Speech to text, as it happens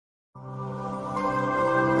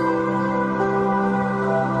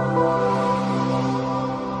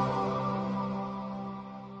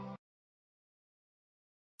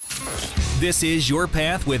This is Your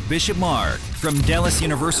Path with Bishop Mark from Dallas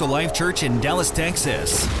Universal Life Church in Dallas,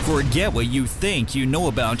 Texas. Forget what you think you know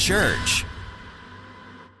about church.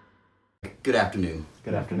 Good afternoon.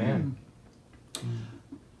 Good afternoon.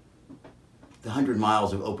 The 100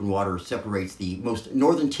 miles of open water separates the most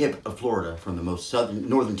northern tip of Florida from the most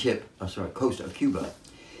northern coast of Cuba.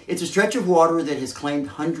 It's a stretch of water that has claimed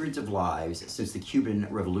hundreds of lives since the Cuban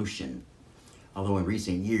Revolution. Although in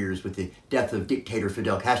recent years, with the death of dictator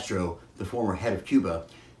Fidel Castro, the former head of Cuba,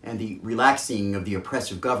 and the relaxing of the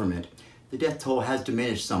oppressive government, the death toll has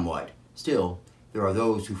diminished somewhat. Still, there are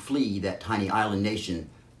those who flee that tiny island nation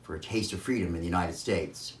for a taste of freedom in the United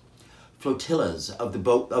States. Flotillas of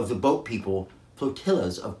boat people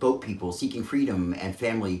seeking freedom and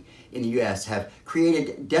family in the U.S. have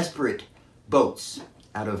created desperate boats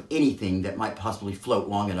out of anything that might possibly float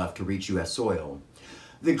long enough to reach U.S. soil.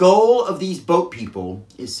 The goal of these boat people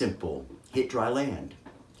is simple: hit dry land.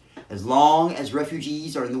 As long as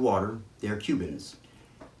refugees are in the water, they are Cubans.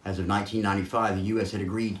 As of 1995, the U.S. had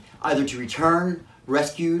agreed either to return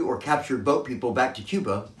rescued or captured boat people back to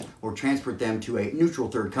Cuba or transport them to a neutral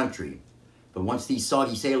third country. But once these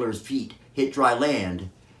Saudi sailors' feet hit dry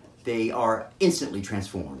land, they are instantly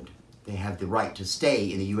transformed. They have the right to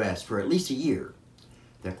stay in the U.S. for at least a year.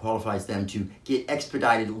 That qualifies them to get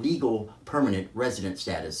expedited legal permanent resident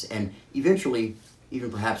status and eventually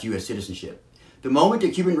even perhaps U.S. citizenship. The moment a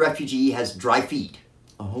Cuban refugee has dry feet,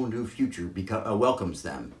 a whole new future welcomes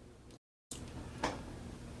them.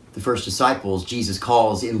 The first disciples Jesus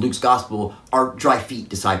calls in Luke's gospel are dry feet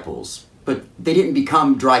disciples. But they didn't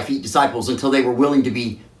become dry feet disciples until they were willing to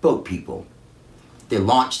be boat people. They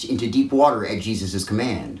launched into deep water at Jesus'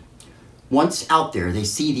 command. Once out there, they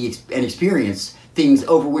see and experience things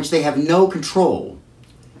over which they have no control.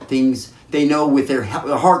 Things they know with their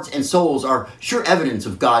hearts and souls are sure evidence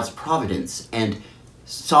of God's providence and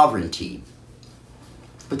sovereignty.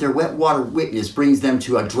 But their wet water witness brings them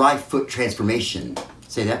to a dry foot transformation.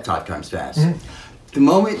 Say that 5 times fast. Mm-hmm. The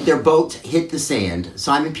moment their boats hit the sand,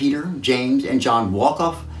 Simon Peter, James, and John walk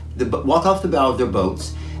off the bow of their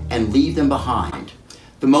boats and leave them behind.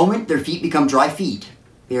 The moment their feet become dry feet,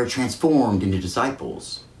 they are transformed into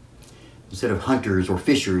disciples. Instead of hunters or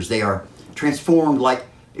fishers, they are transformed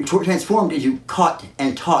into caught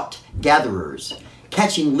and taught gatherers,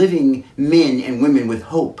 catching living men and women with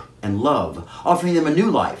hope and love, offering them a new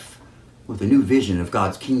life with a new vision of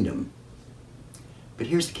God's kingdom. But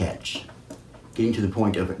here's the catch. Getting to the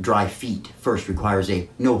point of dry feet first requires a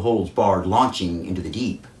no-holds-barred launching into the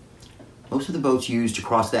deep. Most of the boats used to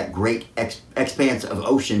cross that great expanse of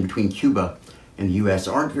ocean between Cuba and the U.S.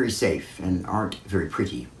 aren't very safe and aren't very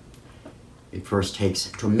pretty. It first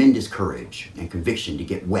takes tremendous courage and conviction to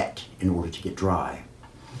get wet in order to get dry.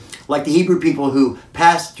 Like the Hebrew people who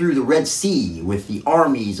passed through the Red Sea with the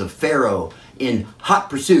armies of Pharaoh in hot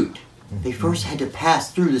pursuit, they first had to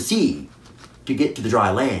pass through the sea to get to the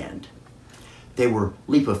dry land. They were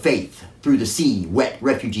leap of faith through the sea, wet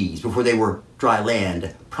refugees, before they were dry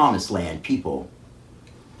land, promised land people.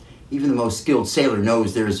 Even the most skilled sailor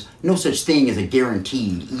knows there is no such thing as a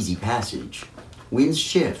guaranteed easy passage. Winds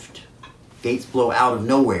shift. Gales blow out of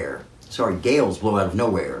nowhere.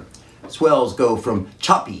 Swells go from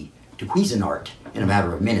choppy to Cuisinart in a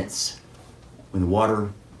matter of minutes. When the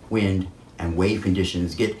water, wind, and wave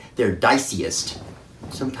conditions get their diciest,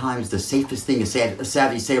 sometimes the safest thing a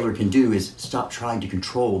savvy sailor can do is stop trying to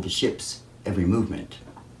control the ship's every movement.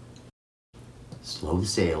 Slow the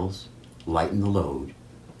sails, lighten the load,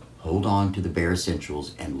 hold on to the bare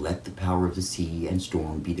essentials, and let the power of the sea and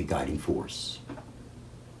storm be the guiding force.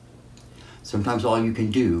 Sometimes all you can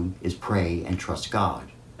do is pray and trust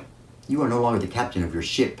God. You are no longer the captain of your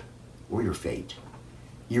ship or your fate.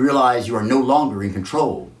 You realize you are no longer in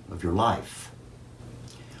control of your life.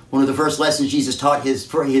 One of the first lessons Jesus taught his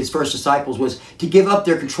first disciples was to give up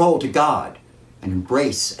their control to God and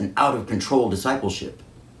embrace an out-of-control discipleship.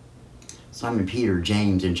 Simon Peter,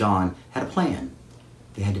 James, and John had a plan.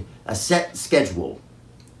 They had a set schedule.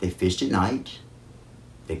 They fished at night.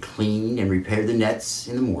 They cleaned and repaired the nets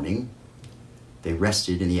in the morning. They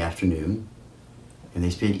rested in the afternoon. And they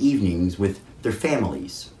spent evenings with their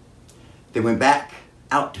families. They went back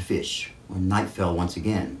out to fish when night fell once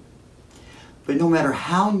again. But no matter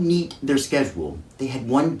how neat their schedule, they had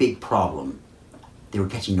one big problem. They were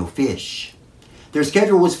catching no fish. Their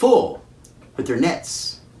schedule was full, but their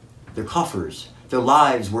nets, their coffers, their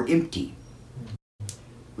lives were empty.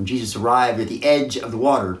 When Jesus arrived at the edge of the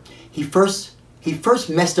water, he first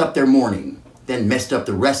messed up their morning, then messed up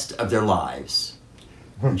the rest of their lives.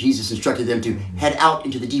 When Jesus instructed them to head out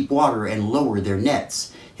into the deep water and lower their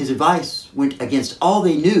nets, his advice went against all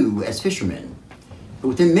they knew as fishermen. But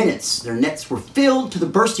within minutes, their nets were filled to the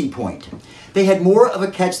bursting point. They had more of a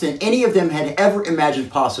catch than any of them had ever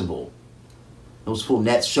imagined possible. Those full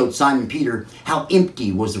nets showed Simon Peter how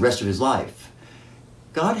empty was the rest of his life.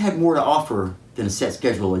 God had more to offer than a set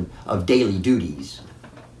schedule of daily duties,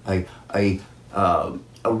 a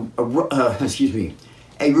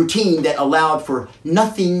routine that allowed for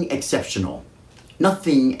nothing exceptional,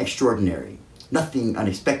 nothing extraordinary, nothing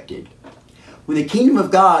unexpected. When the kingdom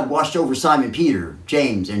of God washed over Simon Peter,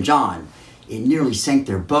 James, and John, it nearly sank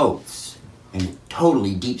their boats, and it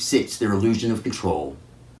totally deep-sits their illusion of control.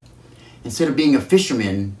 Instead of being a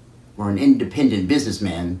fisherman or an independent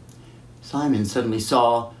businessman, Simon suddenly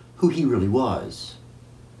saw who he really was.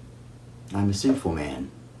 I'm a sinful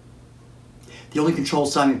man. The only control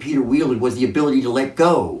Simon Peter wielded was the ability to let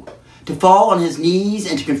go, to fall on his knees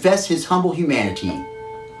and to confess his humble humanity.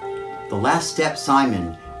 The last step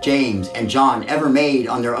Simon, James, and John ever made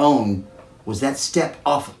on their own was that step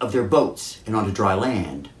off of their boats and onto dry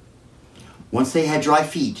land. Once they had dry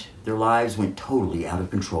feet, their lives went totally out of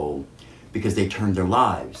control because they turned their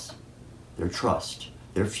lives, their trust,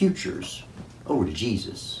 their futures over to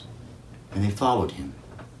Jesus, and they followed him.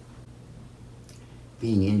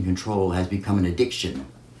 Being in control has become an addiction,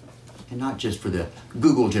 and not just for the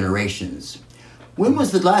Google generations. When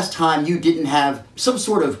was the last time you didn't have some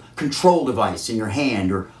sort of control device in your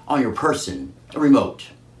hand or on your person? A remote,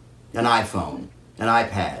 an iPhone, an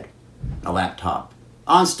iPad, a laptop,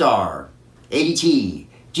 OnStar, ADT,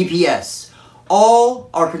 GPS, all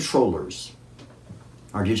are controllers.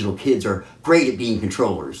 Our digital kids are great at being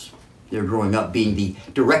controllers. They're growing up being the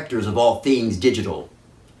directors of all things digital.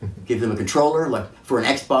 Give them a controller like for an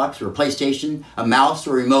Xbox or a PlayStation, a mouse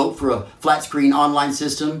or a remote for a flat screen online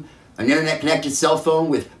system, an internet connected cell phone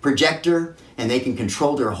with projector, and they can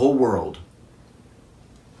control their whole world.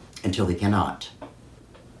 Until they cannot.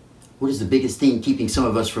 What is the biggest thing keeping some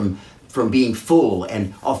of us from being full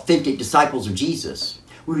and authentic disciples of Jesus?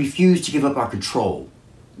 We refuse to give up our control,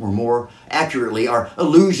 or more accurately, our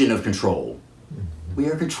illusion of control. We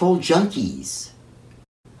are control junkies.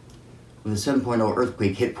 When the 7.0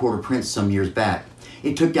 earthquake hit Port-au-Prince some years back,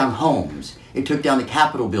 it took down homes, it took down the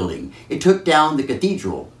Capitol building, it took down the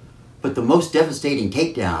cathedral, but the most devastating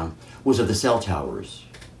takedown was of the cell towers.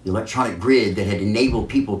 The electronic grid that had enabled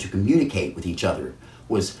people to communicate with each other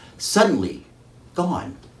was suddenly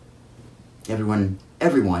gone. Everyone,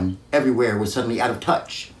 everywhere was suddenly out of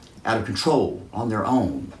touch, out of control, on their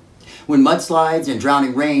own. When mudslides and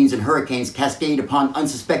drowning rains and hurricanes cascade upon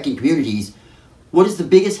unsuspecting communities, what is the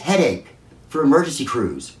biggest headache for emergency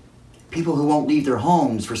crews? People who won't leave their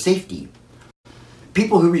homes for safety.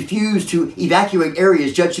 People who refuse to evacuate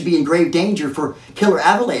areas judged to be in grave danger for killer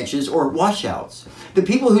avalanches or washouts. The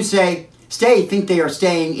people who stay think they are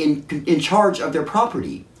staying in charge of their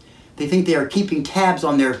property. They think they are keeping tabs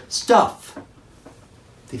on their stuff.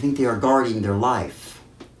 They think they are guarding their life.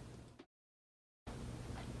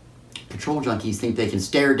 Control junkies think they can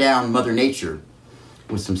stare down Mother Nature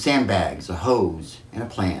with some sandbags, a hose, and a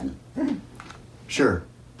plan. Sure,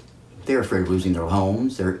 they're afraid of losing their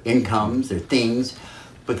homes, their incomes, their things,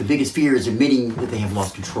 but the biggest fear is admitting that they have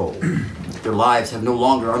lost control. Their lives are no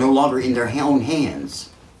longer in their own hands.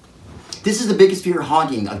 This is the biggest fear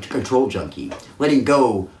haunting a control junkie, letting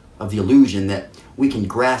go of the illusion that we can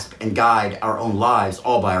grasp and guide our own lives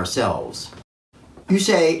all by ourselves. You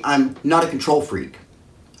say, I'm not a control freak.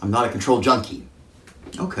 I'm not a control junkie.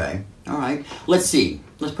 Okay, all right. Let's see.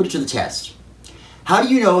 Let's put it to the test. How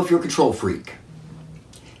do you know if you're a control freak?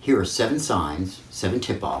 Here are 7 signs, 7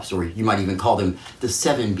 tip-offs, or you might even call them the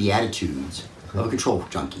 7 beatitudes of a control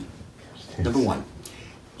junkie. Number 1,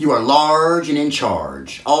 you are large and in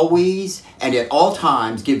charge. Always and at all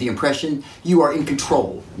times give the impression you are in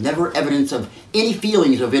control. Never evidence of any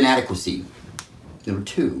feelings of inadequacy. Number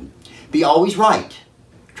 2, be always right.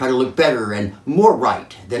 Try to look better and more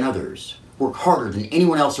right than others. Work harder than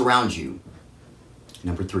anyone else around you.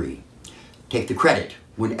 Number 3, take the credit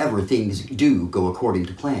whenever things do go according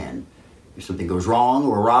to plan. If something goes wrong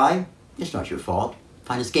or awry, it's not your fault.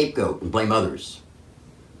 Find a scapegoat and blame others.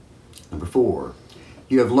 Number 4,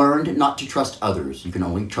 you have learned not to trust others. You can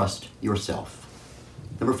only trust yourself.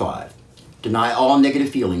 Number 5, deny all negative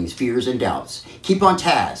feelings, fears, and doubts. Keep on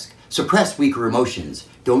task. Suppress weaker emotions.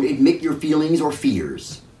 Don't admit your feelings or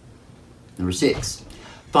fears. Number 6,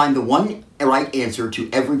 find the one right answer to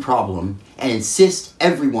every problem and insist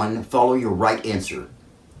everyone follow your right answer.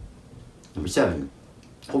 Number 7,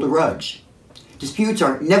 hold a grudge. Disputes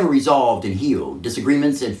are never resolved and healed.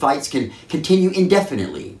 Disagreements and fights can continue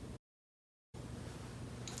indefinitely.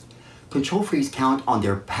 Control freaks count on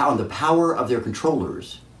the power of their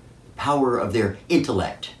controllers, power of their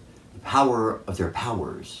intellect, the power of their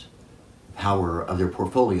powers, power of their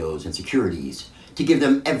portfolios and securities, to give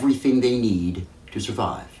them everything they need to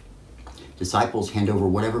survive. Disciples hand over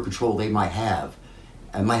whatever control they might have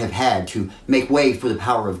had to make way for the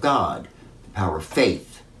power of God, the power of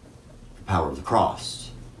faith, the power of the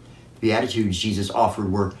cross. The Beatitudes Jesus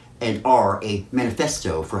offered were and are a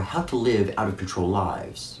manifesto for how to live out of control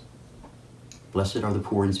lives. Blessed are the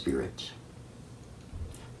poor in spirit.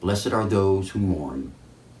 Blessed are those who mourn.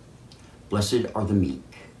 Blessed are the meek.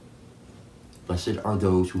 Blessed are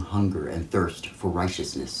those who hunger and thirst for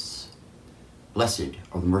righteousness. Blessed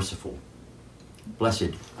are the merciful.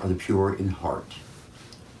 Blessed are the pure in heart.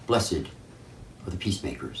 Blessed are the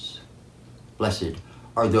peacemakers. Blessed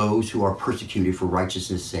are those who are persecuted for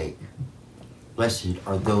righteousness' sake. Blessed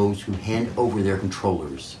are those who hand over their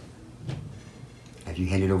controllers. Have you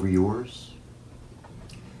handed over yours?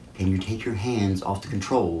 Can you take your hands off the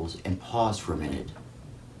controls and pause for a minute?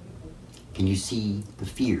 Can you see the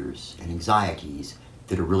fears and anxieties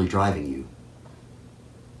that are really driving you?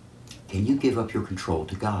 Can you give up your control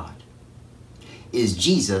to God? Is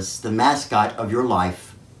Jesus the mascot of your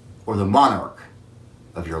life or the monarch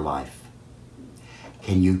of your life?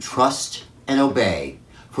 Can you trust and obey?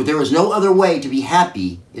 For there is no other way to be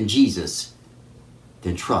happy in Jesus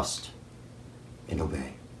than trust and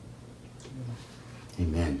obey.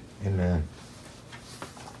 Amen. Amen.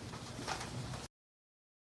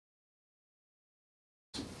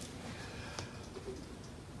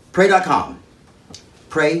 Pray.com.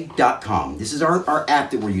 Pray.com. This is our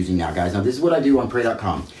app that we're using now, guys. Now, this is what I do on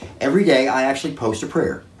Pray.com. Every day, I actually post a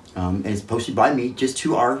prayer. And it's posted by me just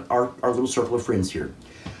to our little circle of friends here.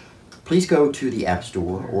 Please go to the App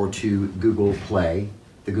Store or to Google Play,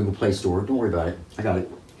 the Google Play Store. Don't worry about it. I got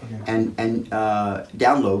it. Okay. And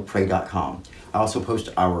download Pray.com. I also post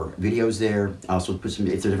our videos there. I also put some,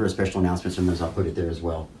 if there's ever a special announcement, sometimes I'll put it there as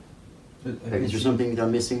well. Is there something that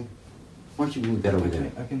I'm missing? Why don't you move that over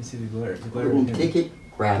there? I can see the glare. Take it,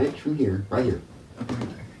 grab it from here, right here. Okay.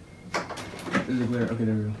 There's a glare. Okay,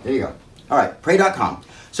 there we go. There you go. All right, pray.com.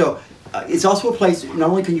 So it's also a place, not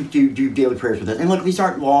only can you do daily prayers with us, and look, these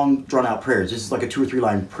aren't long, drawn-out prayers. This is like a 2 or 3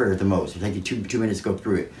 line prayer at the most. It'll take you two minutes to go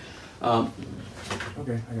through it. Okay,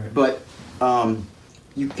 I got it. But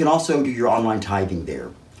you can also do your online tithing there.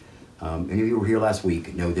 Any of you who were here last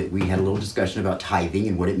week know that we had a little discussion about tithing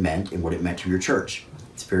and what it meant to your church.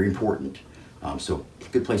 It's very important. So it's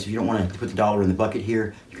a good place. If you don't want to put the dollar in the bucket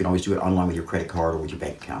here, you can always do it online with your credit card or with your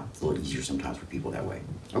bank account. It's a little easier sometimes for people that way.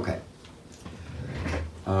 Okay.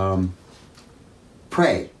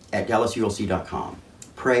 Pray at DallasULC.com.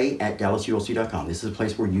 Pray at DallasULC.com. This is a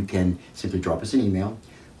place where you can simply drop us an email.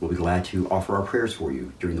 We'll be glad to offer our prayers for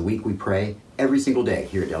you. During the week, we pray every single day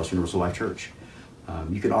here at Dallas Universal Life Church.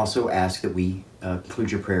 You can also ask that we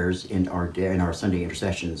include your prayers in our Sunday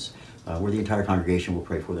intercessions, where the entire congregation will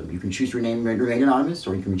pray for them. You can choose to remain anonymous,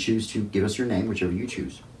 or you can choose to give us your name, whichever you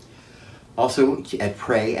choose. Also, at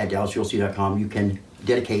pray at DallasULC.com, you can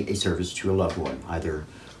dedicate a service to a loved one, either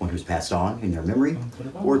one who's passed on in their memory,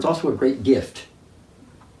 or it's also a great gift.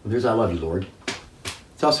 Well, there's I Love You, Lord.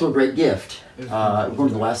 It's also a great gift. Go to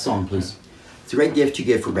the last song, please. It's a great gift to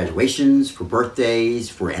give for graduations, for birthdays,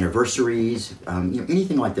 for anniversaries,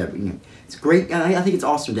 anything like that. It's great. And I think it's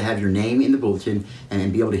awesome to have your name in the bulletin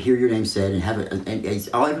and be able to hear your name said and have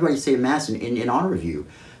everybody say a mass in honor of you.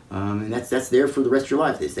 And that's there for the rest of your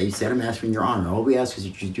life. They said a mass in your honor. All we ask is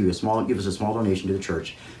that you give us a small donation to the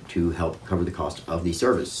church to help cover the cost of the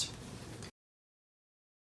service.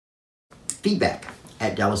 Feedback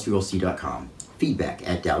at DallasULC.com. Feedback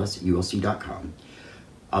at DallasULC.com.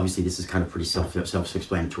 Obviously, this is kind of pretty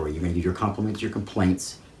self-explanatory. You're going to give your compliments, your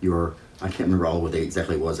complaints, I can't remember all what they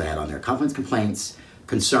exactly was I had on there. Compliments, complaints,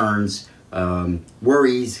 concerns,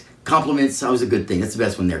 worries, compliments. That was a good thing. That's the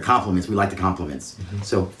best one there. Compliments. We like the compliments. Mm-hmm.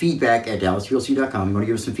 So feedback at DallasULC.com. You want to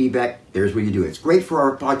give us some feedback? There's where you do it. It's great for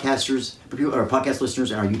our podcasters, our podcast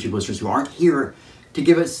listeners, and our YouTube listeners who aren't here to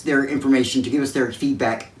give us their information, to give us their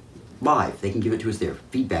feedback live. They can give it to us there.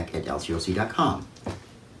 Feedback at DallasULC.com.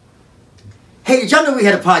 Hey, did y'all know we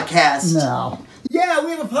had a podcast? No. Yeah,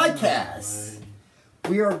 we have a podcast.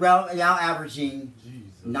 We are about now averaging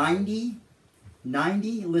 90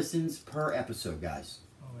 listens per episode, guys.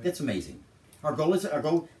 That's amazing. Our goal,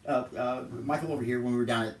 Michael over here, when we were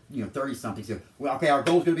down at 30 something, said, "Well, okay, our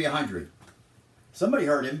goal is going to be 100." Somebody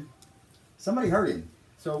heard him.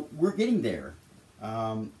 So we're getting there,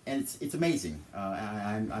 and it's amazing.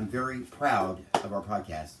 I'm very proud of our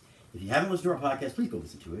podcast. If you haven't listened to our podcast, please go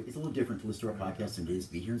listen to it. It's a little different to listen to our podcast than it is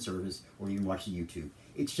to be here in service or even watch the YouTube.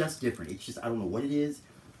 It's just different. It's just, I don't know what it is,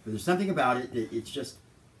 but there's something about it that it's just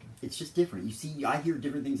different. You see, I hear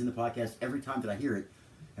different things in the podcast every time that I hear it.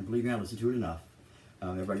 And believe me, I listen to it enough.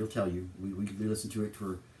 Everybody will tell you. We listen to it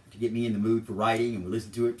to get me in the mood for writing, and we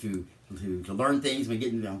listen to it to learn things. We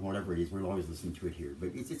get into whatever it is. We're always listening to it here, but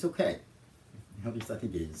it's okay. At least I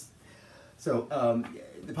think it is. So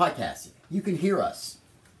the podcast, you can hear us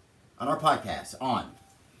on our podcast on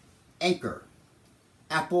Anchor,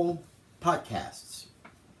 Apple Podcasts,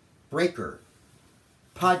 Breaker,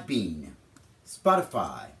 Podbean,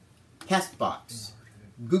 Spotify, Castbox,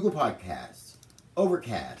 Google Podcasts,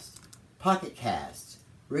 Overcast, Pocket Casts,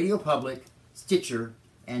 Radio Public, Stitcher,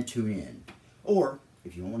 and TuneIn. Or,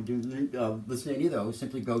 if you don't want to listen to any of those,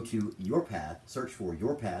 simply go to Your Path, search for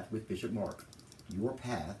Your Path with Bishop Mark. Your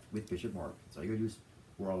Path with Bishop Mark. That's all you got to do is,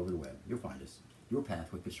 we're all over the web. You'll find us. Your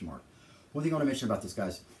Path with Bishop Mark. One thing I want to mention about this,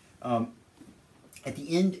 guys. At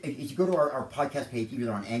the end, if you go to our podcast page,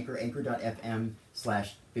 either on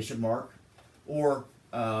anchor.fm/Bishop Mark, or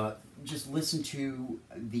just listen to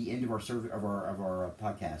the end of our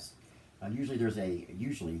podcast. Usually,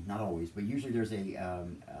 not always, but usually there's a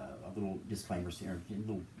little disclaimer, or a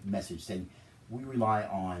little message saying we rely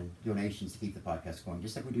on donations to keep the podcast going,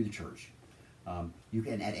 just like we do the church. You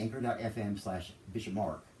can, at anchor.fm/Bishop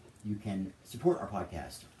Mark, you can support our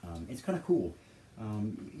podcast. It's kind of cool.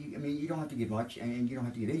 You don't have to give much, and you don't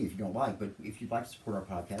have to give any if you don't like, but if you'd like to support our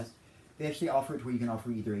podcast, they actually offer it where you can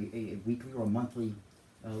offer either a weekly or a monthly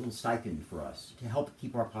little stipend for us to help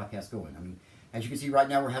keep our podcast going. As you can see right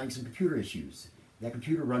now, we're having some computer issues. That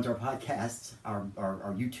computer runs our podcasts,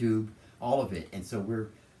 our YouTube, all of it, and so we're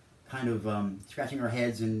kind of scratching our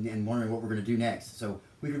heads and wondering what we're going to do next. So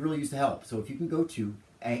we could really use the help. So if you can go to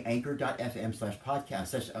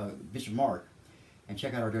anchor.fm/podcast/Bishop Mark and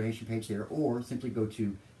check out our donation page there, or simply go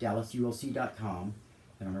to dallasulc.com,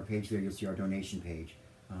 and on our page there you'll see our donation page,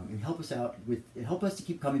 and help us out help us to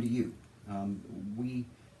keep coming to you.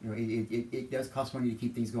 It does cost money to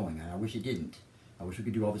keep things going, and I wish it didn't. I wish we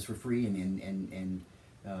could do all this for free and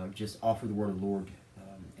just offer the word of the Lord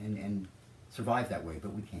and survive that way,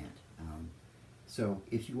 but we can't. So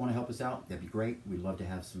if you want to help us out, that'd be great. We'd love to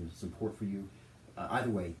have some support for you. Either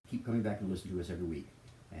way, keep coming back and listening to us every week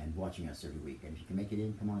and watching us every week. And if you can make it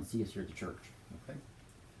in, come on and see us here at the church. Okay?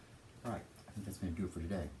 All right. I think that's going to do it for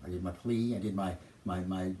today. I did my plea. I did my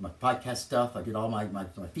podcast stuff. I did all my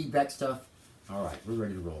feedback stuff. All right. We're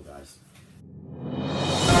ready to roll, guys.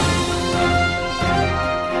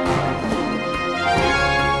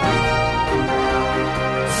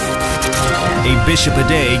 A bishop a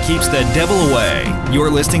day keeps the devil away.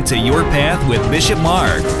 You're listening to Your Path with Bishop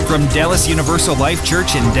Mark from Dallas Universal Life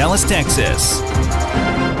Church in Dallas, Texas.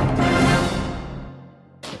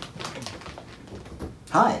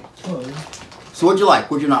 Hi. Hello. So what'd you like?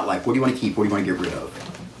 What'd you not like? What do you want to keep? What do you want to get rid of?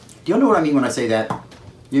 Do you know what I mean when I say that?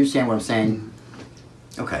 You understand what I'm saying?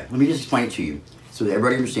 Okay, let me just explain it to you so that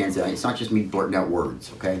everybody understands that it's not just me blurting out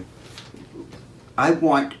words, okay?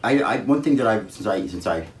 One thing that since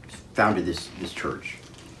I founded this church,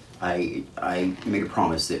 I made a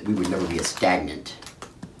promise that we would never be a stagnant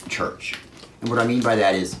church. And what I mean by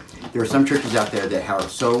that is there are some churches out there that are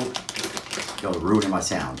so, y'all are ruining my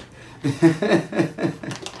sound.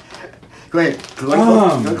 Go ahead,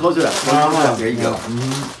 close it up. There you go.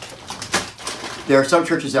 There are some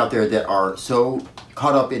churches out there that are so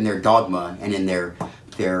caught up in their dogma and in their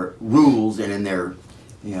rules and in their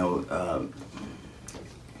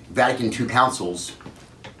Vatican II councils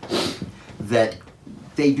that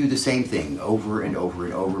they do the same thing over and over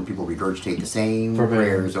and over, and people regurgitate the same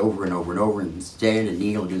prayers over and over and over, and stand and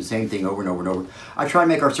kneel and do the same thing over and over and over. I try to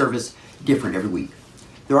make our service different every week.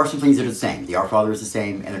 There are some things that are the same. The Our Father is the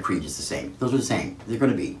same, and the Creed is the same. Those are the same. They're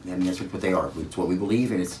going to be. I mean, that's what they are. It's what we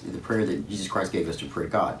believe, and it's the prayer that Jesus Christ gave us to pray to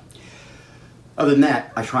God. Other than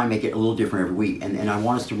that, I try and make it a little different every week, and I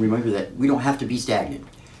want us to remember that we don't have to be stagnant.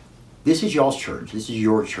 This is y'all's church. This is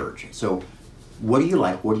your church. So what do you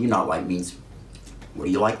like? What do you not like? Means what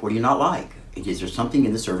do you like? What do you not like? Is there something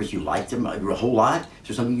in the service you liked a whole lot? Is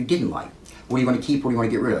there something you didn't like? What do you want to keep? What do you want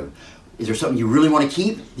to get rid of? Is there something you really want to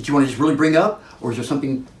keep that you want to just really bring up? Or is there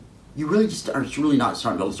something you really just are really not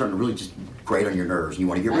starting to really just grate on your nerves and you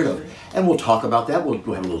want to get rid of? And we'll talk about that. We'll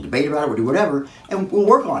have a little debate about it. We'll do whatever. And we'll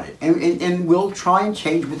work on it. And we'll try and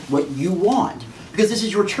change with what you want. Because this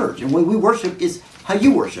is your church. And when we worship is how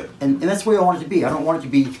you worship. And that's the way I want it to be. I don't want it to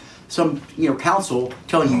be some council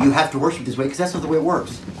telling you have to worship this way, because that's not the way it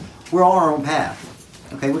works. We're all on our own path.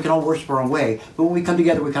 Okay, we can all worship our own way, but when we come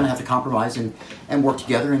together, we kind of have to compromise and work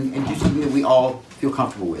together and do something that we all feel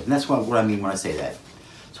comfortable with. And that's what I mean when I say that.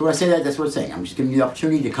 So when I say that, that's what I'm saying. I'm just giving you the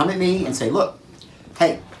opportunity to come at me and say, look,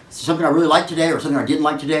 hey, this is something I really liked today or something I didn't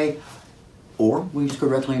like today. Or we can just go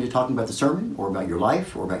directly into talking about the sermon or about your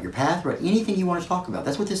life or about your path or about anything you want to talk about.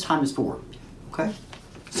 That's what this time is for. Okay?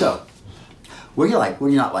 So, what do you like? What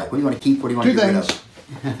do you not like? What do you want to keep? What do you want to get rid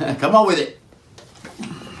of? Come on with it.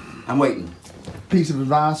 I'm waiting. Piece of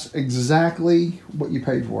advice, exactly what you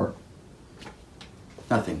paid for it.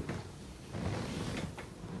 Nothing.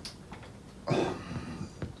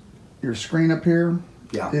 Your screen up here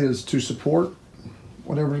Yeah. is to support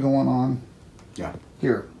whatever's going on Yeah.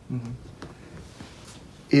 here.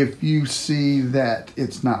 If you see that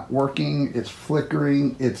it's not working, it's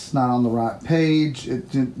flickering, it's not on the right page,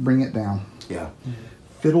 bring it down. Yeah.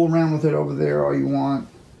 Fiddle around with it over there all you want,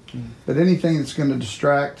 but anything that's going to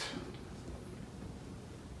distract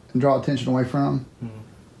and draw attention away from,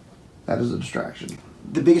 that is a distraction.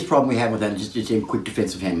 The biggest problem we had with that, just in quick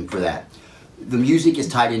defense of him for that, the music is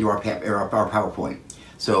tied into our PowerPoint.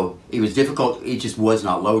 So it was difficult, it just was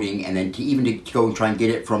not loading, and then to go and try and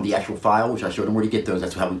get it from the actual file, which I showed him where to get those,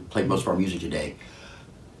 that's how we played most of our music today,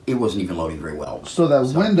 it wasn't even loading very well. So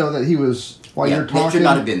that window that he was, while you're talking, it should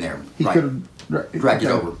not have been there. he Right. could have Dragged it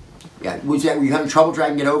over. Yeah, were you having trouble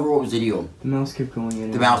dragging it over? What was the deal? The mouse kept going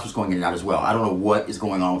in. The mouse was going in and out as well. I don't know what is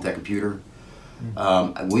going on with that computer.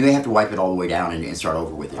 We may have to wipe it all the way down and start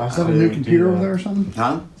over with it. Is that a new computer over there or something?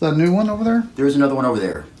 Huh? Is that a new one over there? There's another one over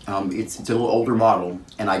there. It's a little older model,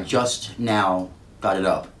 and I just now got it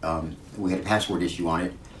up. We had a password issue on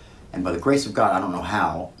it, and by the grace of God, I don't know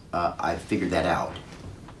how, I figured that out.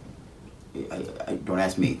 Don't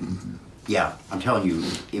ask me. Yeah, I'm telling you,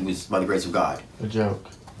 it was by the grace of God. A joke.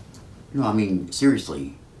 No, I mean,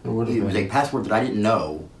 seriously. It would have It was been. a password that I didn't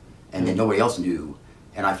know, and that nobody else knew,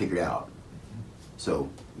 and I figured out. So,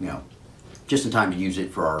 just in time to use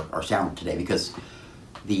it for our sound today, because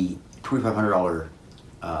the $2,500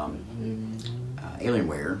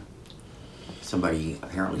 Alienware, somebody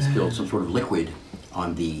apparently spilled some sort of liquid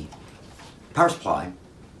on the power supply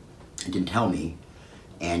and didn't tell me,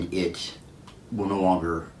 and it will no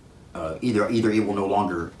longer, either it will no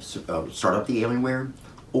longer start up the Alienware,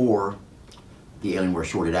 or the Alienware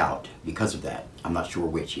shorted out because of that. I'm not sure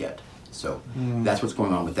which yet. So that's what's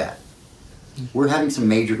going on with that. We're having some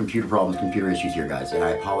major computer problems, computer issues here, guys, and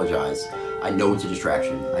I apologize. I know it's a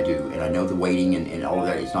distraction, I do, and I know the waiting and all of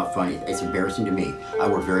that, it's not funny. It's embarrassing to me. I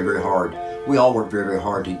work very, very hard. We all work very, very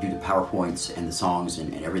hard to do the PowerPoints and the songs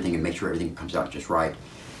and everything and make sure everything comes out just right.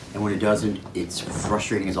 And when it doesn't, it's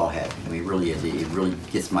frustrating as all heck. I mean, it really is. It really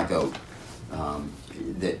gets my goat.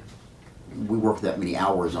 That we work that many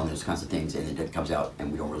hours on those kinds of things, and it comes out,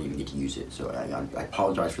 and we don't really even get to use it. So I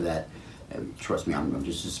apologize for that. Trust me, I'm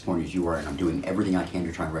just as disappointed as you are, and I'm doing everything I can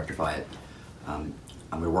to try and rectify it. I'm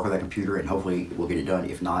going to work on that computer, and hopefully we'll get it done.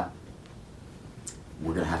 If not,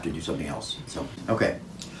 we're going to have to do something else. So, okay.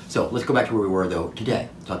 So let's go back to where we were, though, today,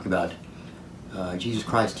 talking about Jesus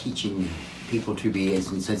Christ teaching people to be, as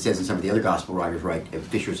it says in some of the other gospel writers, right,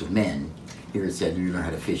 fishers of men. Here it said you learn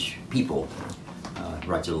how to fish people.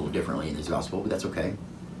 Writes it a little differently in this gospel, but that's okay.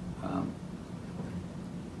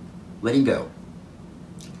 Letting go.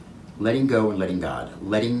 Letting go and letting God.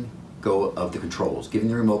 Letting go of the controls. Giving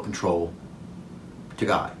the remote control to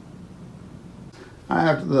God.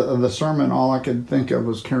 After the sermon, all I could think of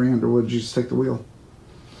was Carrie Underwood, Jesus Take the Wheel.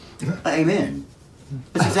 Amen.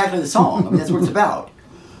 That's exactly the song. I mean, that's what it's about.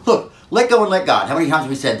 Look, let go and let God. How many times have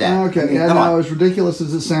we said that? Okay, I mean, yeah, come no, on. as ridiculous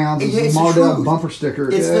as it sounds, It's it's the a Mardell truth. bumper sticker.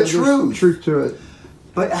 It's the there's truth. Truth to it.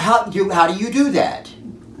 But how do you do that?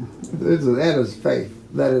 That is faith.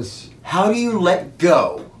 That is. How do you let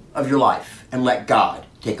go of your life and let God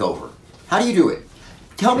take over? How do you do it?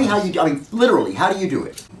 Tell me how you do. I mean, literally, how do you do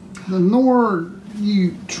it? The more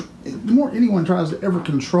anyone tries to ever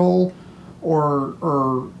control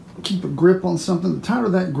or keep a grip on something, the tighter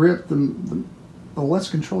that grip, the less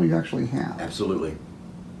control you actually have. Absolutely.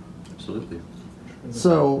 Absolutely.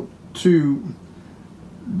 So the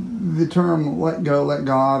term let go, let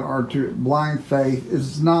God, or to blind faith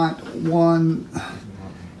is not one.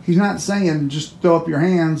 He's not saying just throw up your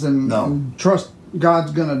hands and trust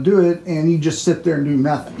God's going to do it, and you just sit there and do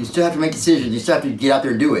nothing. You still have to make decisions. You still have to get out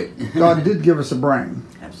there and do it. God did give us a brain.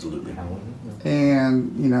 Absolutely.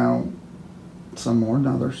 And, some more than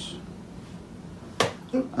others.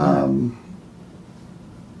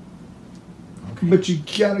 But you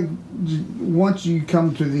gotta, once you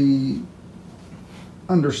come to the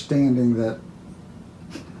understanding that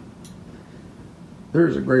there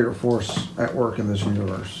is a greater force at work in this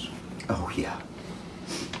universe. Oh, yeah.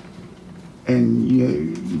 And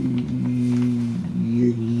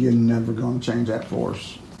you're never going to change that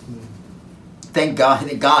force. Thank God.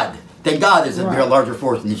 Thank God. Thank God there's a larger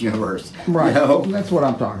force in this universe. Right. You know? That's what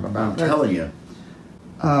I'm talking about. I'm telling you.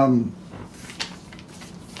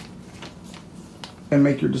 And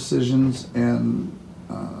make your decisions and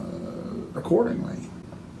accordingly.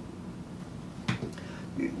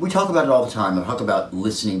 we talk about it all the time. I talk about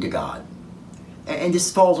listening to God. And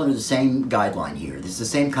this falls under the same guideline here. This is the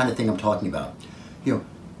same kind of thing I'm talking about. You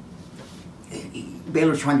know,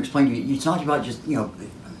 Baylor's trying to explain to you, it's not about just, you know,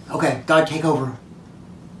 okay, God, take over.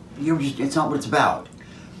 You know, it's not what it's about.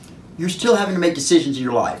 You're still having to make decisions in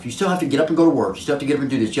your life. You still have to get up and go to work. You still have to get up and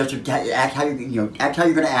do this. You have to act how act how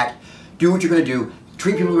you're going to act. Do what you're going to do.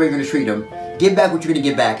 Treat people the way you're going to treat them. Give back what you're going to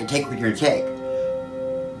give back, and take what you're going to take.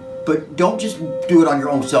 But don't just do it on your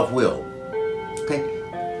own self-will. Okay?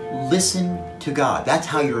 Listen to God. That's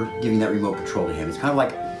how you're giving that remote control to Him. It's kind of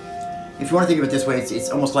like, if you want to think of it this way,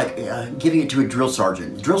 it's almost like giving it to a drill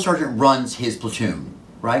sergeant. The drill sergeant runs his platoon,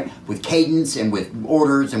 right? With cadence and with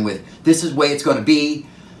orders and with this is the way it's going to be.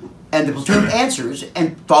 And the platoon answers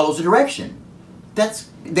and follows the direction.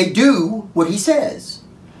 They do what he says.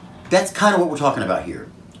 That's kind of what we're talking about here.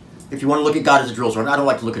 If you want to look at God as a drill sergeant, I don't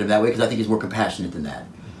like to look at him that way because I think he's more compassionate than that.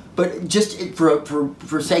 But just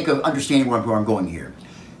for sake of understanding where I'm going here,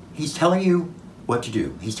 He's telling you what to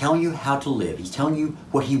do. He's telling you how to live. He's telling you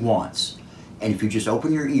what He wants. And if you just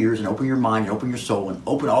open your ears and open your mind and open your soul and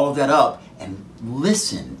open all of that up and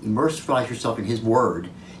listen, immerse yourself in His word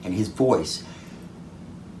and His voice,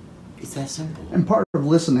 it's that simple. And part of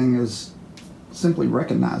listening is simply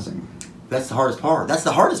recognizing. That's the hardest part. That's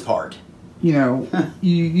the hardest part. You know,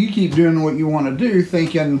 you keep doing what you want to do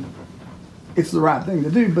thinking it's the right thing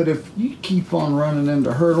to do, but if you keep on running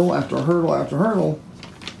into hurdle after hurdle after hurdle,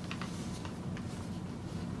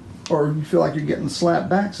 or you feel like you're getting slapped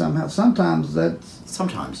back somehow, sometimes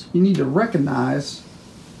you need to recognize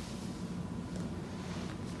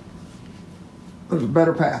there's a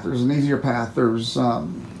better path, there's an easier path, and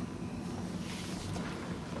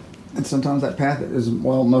sometimes that path is,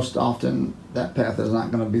 well, most often that path is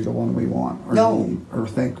not going to be the one we want or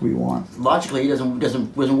think we want. Logically, it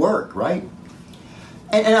doesn't work, right?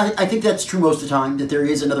 And I think that's true most of the time, that there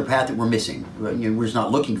is another path that we're missing. Right? You know, we're just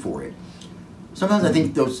not looking for it. Sometimes I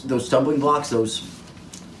think those stumbling blocks, those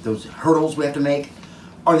hurdles we have to make,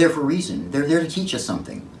 are there for a reason. They're there to teach us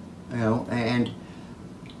something, you know. And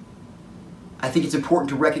I think it's important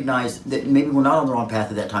to recognize that maybe we're not on the wrong path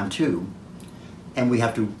at that time too, and we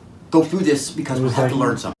have to go through this because we have to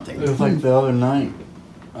learn something. It was like the other night.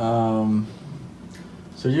 So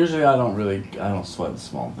usually I don't sweat the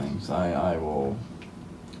small things. I'm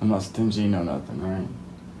not stingy, no nothing, right?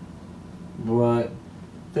 But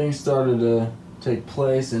things started to take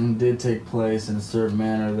place and did take place in a certain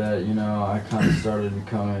manner that, you know, I kind of started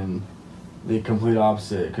becoming the complete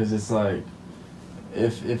opposite. Because it's like,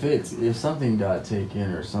 if something got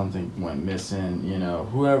taken or something went missing, you know,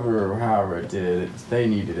 whoever or however it did, they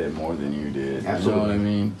needed it more than you did. Absolutely. You know what I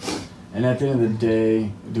mean? And at the end of the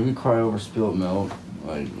day, do we cry over spilt milk?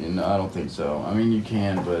 Like, you know, I don't think so. I mean, you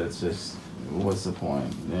can, but it's just, what's the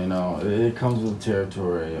point? You know, it comes with the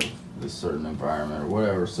territory of a certain environment or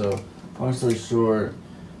whatever. So, long story short,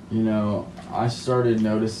 you know, I started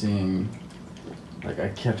noticing, like, I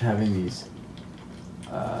kept having these,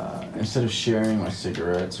 instead of sharing my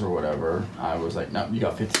cigarettes or whatever, I was like, no, you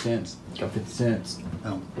got 50 cents,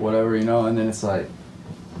 whatever, you know. And then it's like,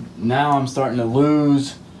 now I'm starting to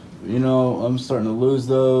lose, you know,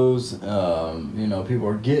 those, you know, people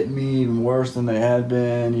are getting me even worse than they had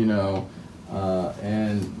been, you know,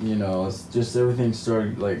 and, you know, it's just everything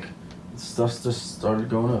started, like, stuff just started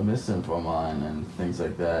going up missing from mine and things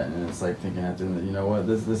like that. And it's like thinking at the end, you know what,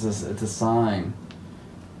 it's a sign.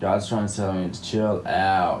 God's trying to tell me to chill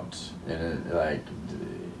out, and it, like,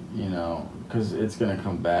 you know, because it's gonna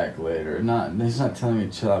come back later. He's not telling me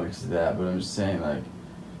to chill out because of that, but I'm just saying, like,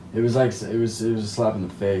 it was a slap in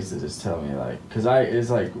the face to just tell me, like, because it's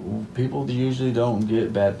like people usually don't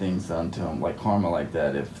get bad things done to them, like karma like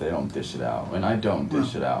that, if they don't dish it out, and I don't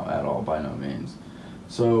dish it out at all, by no means.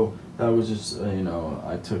 So that was just, you know,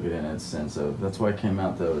 I took it in a sense of, that's why I came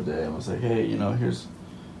out the other day and was like, hey, you know, here's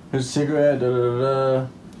a cigarette, da da da da,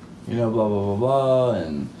 you know, blah blah blah blah,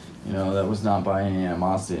 and, you know, that was not by any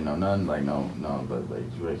animosity, no, none, like, no, but like,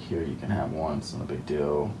 right here, you can have one, it's not a big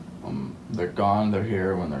deal. They're gone, they're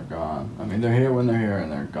here when they're gone. I mean, they're here when they're here,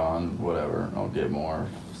 and they're gone, whatever. I'll get more,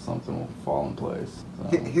 something will fall in place.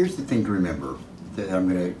 So. Here's the thing to remember that I'm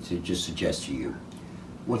going to just suggest to you.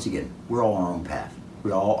 Once again, we're all on our own path.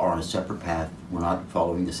 We all are on a separate path. We're not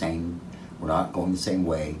following the same, we're not going the same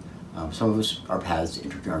way. Some of us, our paths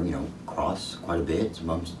cross quite a bit,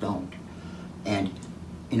 some of us don't. And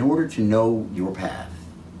in order to know your path,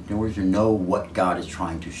 in order to know what God is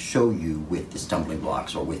trying to show you with the stumbling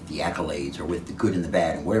blocks or with the accolades or with the good and the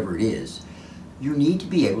bad and whatever it is, you need to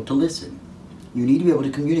be able to listen. You need to be able to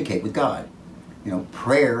communicate with God. You know,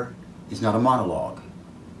 prayer is not a monologue.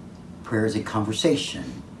 Prayer is a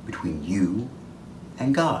conversation between you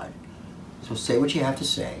and God. So say what you have to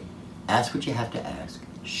say, ask what you have to ask,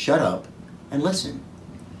 shut up, and listen.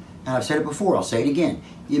 And I've said it before, I'll say it again.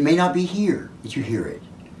 It may not be here that you hear it.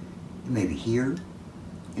 It may be here,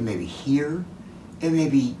 it may be here, it may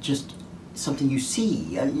be just something you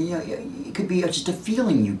see. It could be just a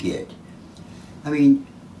feeling you get. I mean,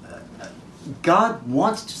 God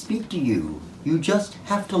wants to speak to you. You just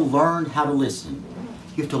have to learn how to listen.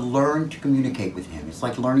 You have to learn to communicate with Him. It's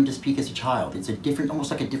like learning to speak as a child. It's a different,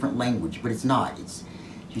 almost like a different language, but it's not.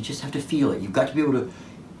 You just have to feel it. You've got to be able to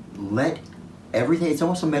let everything, it's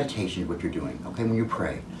almost a meditation what you're doing, okay, when you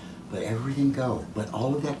pray. Let everything go. Let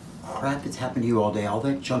all of that crap that's happened to you all day, all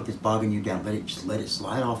that junk that's bogging you down, let it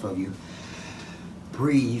slide off of you.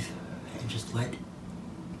 Breathe and just let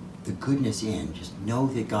the goodness in. Just know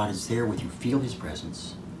that God is there with you. Feel His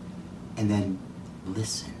presence. And then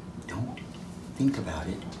listen. Don't think about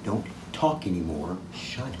it. Don't talk anymore.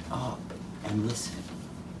 Shut up and listen.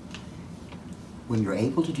 When you're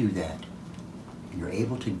able to do that, and you're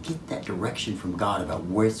able to get that direction from God about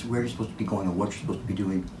where you're supposed to be going and what you're supposed to be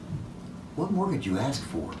doing, what more could you ask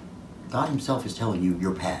for? God Himself is telling you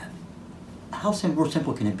your path. How more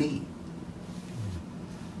simple can it be?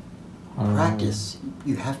 Practice.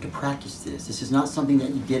 You have to practice this. This is not something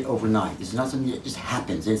that you get overnight. This is not something that just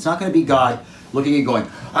happens. And it's not going to be God looking and going,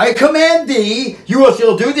 I command thee, you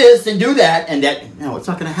shall do this and do that and that. No, it's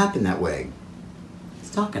not going to happen that way.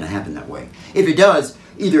 It's not going to happen that way. If it does,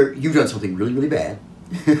 either you've done something really, really bad,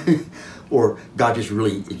 or God just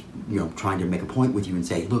really is, trying to make a point with you and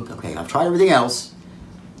say, look, okay, I've tried everything else.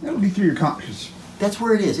 It'll be through your conscience. That's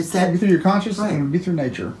where it is. It's that. It'll be through your conscience, right. And it'll be through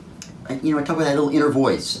nature. I talk about that little inner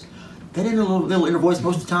voice. That little inner voice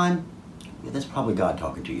most of the time, that's probably God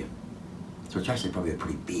talking to you. So it's actually probably a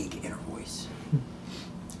pretty big inner voice.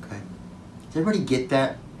 Okay? Does everybody get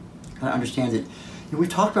that? Kind of understand that? We've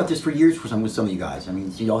talked about this for years with some of you guys. I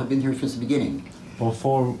mean, y'all have been here since the beginning.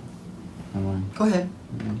 Before... Go ahead.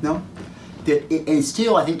 Mm-hmm. No? And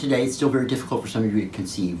still, I think today, it's still very difficult for some of you to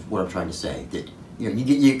conceive what I'm trying to say. That, you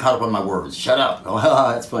get caught up on my words. Shut up.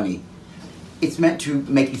 Oh, that's funny. It's meant to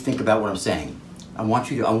make you think about what I'm saying. I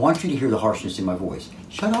want you to hear the harshness in my voice.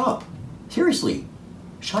 Shut up. Seriously.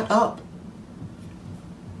 Shut up.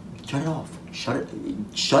 Shut it off.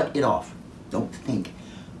 Shut it off. Don't think.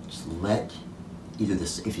 Just let either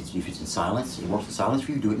this, if it's in silence, it works in silence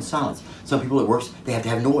for you, do it in silence. Some people it works, they have to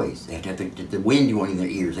have noise. They have to have the wind going in their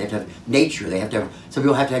ears. They have to have nature. Some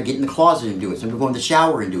people have to get in the closet and do it. Some people go in the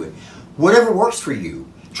shower and do it. Whatever works for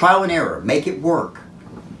you. Trial and error. Make it work.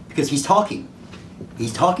 Because He's talking.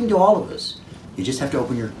 He's talking to all of us. You just have to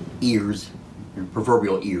open your ears, your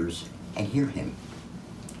proverbial ears, and hear Him.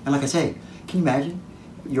 And like I say, can you imagine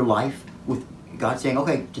your life with God saying,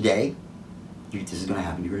 okay, today, this is going to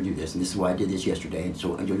happen, you're going to do this, and this is why I did this yesterday, and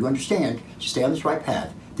so you understand, just stay on this right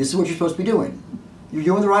path. This is what you're supposed to be doing. You're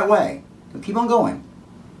doing the right way. So keep on going.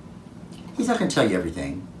 He's not going to tell you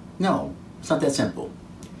everything. No, it's not that simple.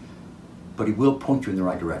 But He will point you in the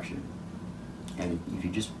right direction. And if you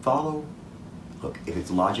just follow, look, if it's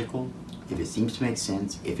logical, if it seems to make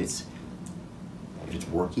sense, if it's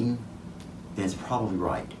working, then it's probably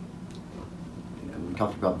right. We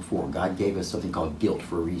talked about before, God gave us something called guilt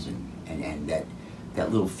for a reason. And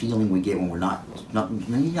that little feeling we get when we're not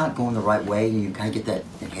going the right way, and you kind of get that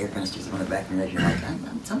hair kind of sticks on the back of your neck, you're like,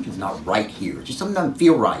 something's not right here. It's just something doesn't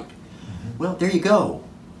feel right. Mm-hmm. Well, there you go.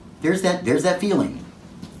 There's that feeling.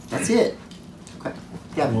 That's it. Okay.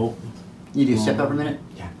 Yeah. Well, you do step up for a minute?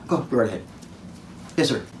 Yeah. Go right ahead. Yes,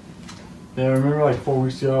 sir. Yeah, I remember like 4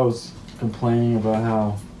 weeks ago I was complaining about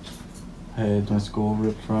how I had my skull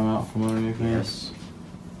ripped out from underneath me. Yes.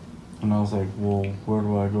 And I was like, well, where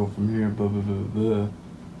do I go from here? Blah, blah, blah, blah.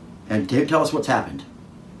 And tell us what's happened.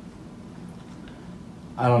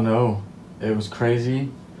 I don't know. It was crazy,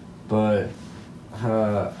 but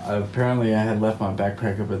apparently I had left my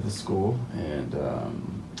backpack up at the school, and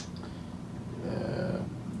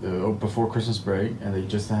before Christmas break, and they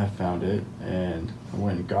just had found it, and I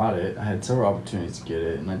went and got it. I had several opportunities to get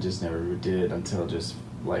it, and I just never did until just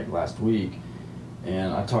like last week.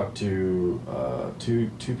 And I talked to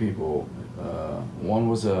two people. One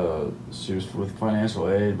was she was with financial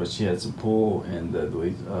aid, but she had some pull in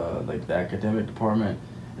the academic department,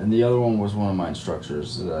 and the other one was one of my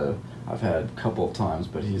instructors that I've had a couple of times,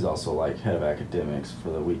 but he's also like head of academics for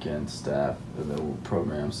the weekend staff of the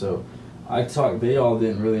program. So they all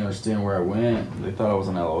didn't really understand where I went. They thought I was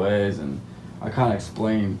on LOAs, and I kind of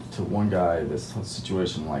explained to one guy this whole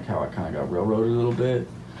situation, like how I kind of got railroaded a little bit.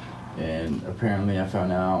 And apparently I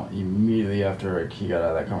found out immediately after he got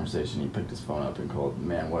out of that conversation, he picked his phone up and called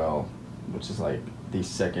Manuel, which is like the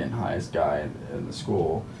second highest guy in the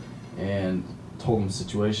school, and told them the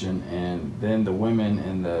situation, and then the women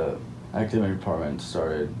in the academic department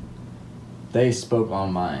they spoke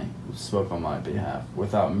on my behalf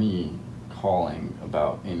without me calling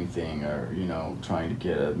about anything, or trying to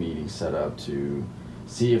get a meeting set up to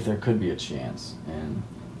see if there could be a chance. And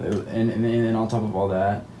on top of all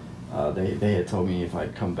that, they had told me if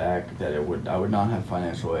I'd come back that I would not have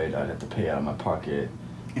financial aid. I'd have to pay out of my pocket.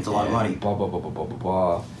 It's a lot of money. Blah blah blah blah blah blah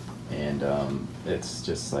blah. And it's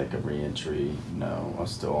just like a re-entry. I'm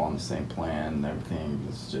still on the same plan and everything.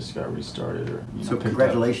 It's just got restarted. So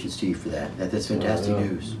congratulations to you for that. That's fantastic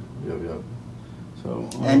news. Yep. So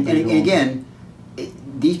and again,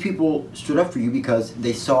 these people stood up for you because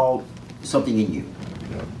they saw something in you.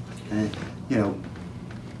 Yep. And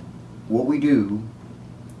what we do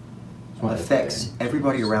affects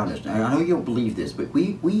everybody around us. And I know you don't believe this, but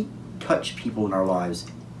we touch people in our lives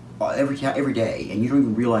every day, and you don't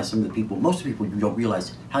even realize most of the people, you don't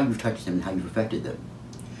realize how you've touched them and how you've affected them.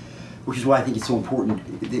 Which is why I think it's so important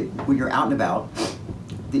that when you're out and about,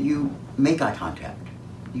 that you make eye contact.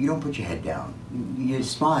 You don't put your head down. You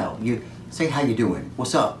smile. You say, how you doing?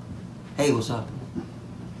 What's up? Hey, what's up?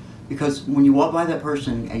 Because when you walk by that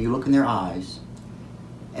person and you look in their eyes,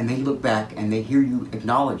 and they look back and they hear you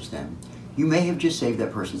acknowledge them, you may have just saved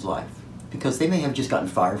that person's life. Because they may have just gotten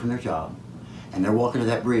fired from their job, and they're walking to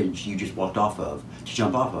that bridge you just walked off of to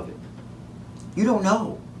jump off of it. You don't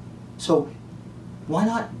know. So why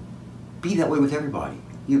not be that way with everybody?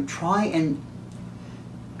 Try and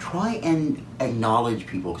acknowledge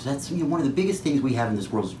people, because that's one of the biggest things we have in this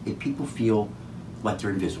world is if people feel like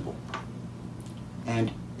they're invisible.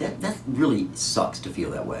 And that really sucks to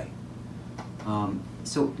feel that way.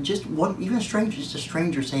 So even a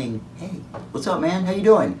stranger saying, hey, what's up, man? How you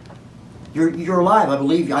doing? You're alive, I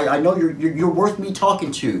believe. I know you're worth me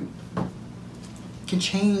talking to. Can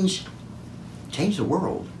change the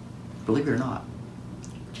world, believe it or not.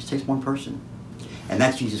 It just takes one person. And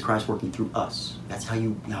that's Jesus Christ working through us. That's how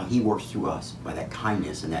he works through us, by that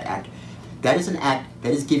kindness and that act. That is an act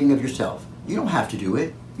that is giving of yourself. You don't have to do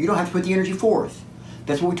it. You don't have to put the energy forth.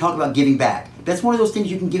 That's what we talk about, giving back. That's one of those things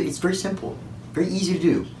you can give. It's very simple, very easy to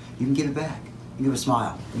do. You can give it back. You can give a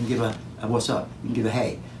smile. You can give a what's up. You can give a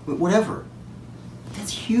hey. Whatever.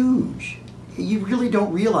 That's huge. You really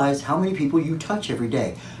don't realize how many people you touch every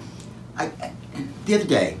day. The other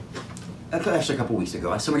day, actually a couple weeks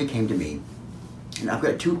ago, somebody came to me, and I've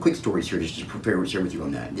got two quick stories here just to share with you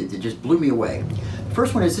on that. It just blew me away. The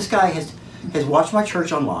first one is this guy has watched my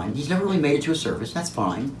church online. He's never really made it to a service. That's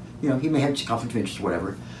fine. He may have conflict of interest or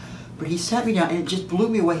whatever. But he sat me down, and it just blew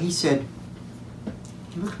me away. He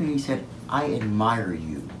looked at me and he said, I admire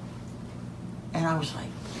you. And I was like,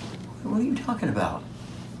 what are you talking about?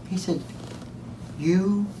 He said,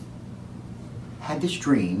 you had this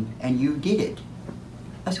dream and you did it.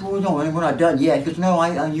 I said, well, no, we're not done yet. He goes, no,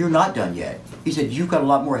 you're not done yet. He said, you've got a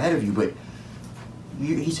lot more ahead of you, but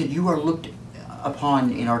he said, you are looked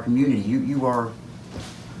upon in our community. You are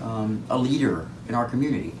a leader in our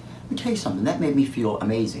community. Let me tell you something, that made me feel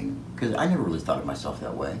amazing, because I never really thought of myself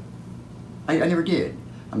that way. I never did.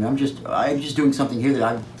 I mean, I'm just doing something here that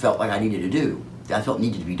I felt like I needed to do. That I felt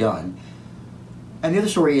needed to be done. And the other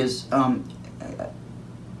story is,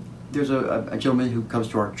 there's a gentleman who comes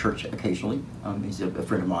to our church occasionally. He's a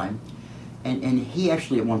friend of mine. And he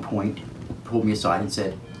actually at one point pulled me aside and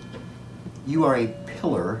said, you are a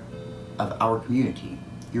pillar of our community.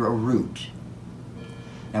 You're a root.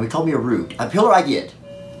 Now he called me a root. A pillar I get.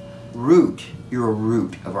 Root. You're a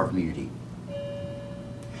root of our community.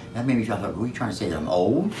 That made me feel like, what are you trying to say? That I'm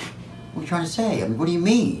old? What are you trying to say? I mean, what do you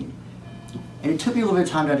mean? And it took me a little bit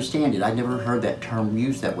of time to understand it. I'd never heard that term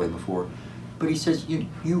used that way before. But he says, you're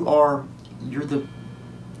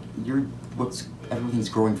what's everything's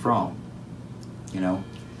growing from.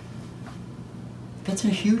 That's a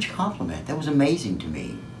huge compliment. That was amazing to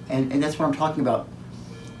me. And that's what I'm talking about.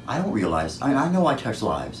 I don't realize, I know I touch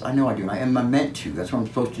lives. I know I do. And I'm meant to. That's what I'm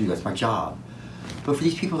supposed to do. That's my job. But for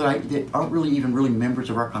these people that aren't really members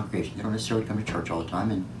of our congregation, they don't necessarily come to church all the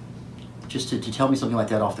time, and just to tell me something like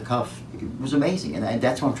that off the cuff, it was amazing. And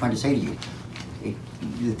that's what I'm trying to say to you.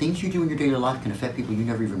 The things you do in your daily life can affect people you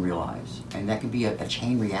never even realize. And that can be a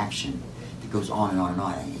chain reaction that goes on and on and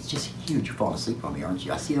on. And it's just huge. You're falling asleep on me, aren't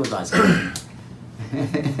you? I see those eyes.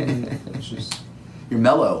 You're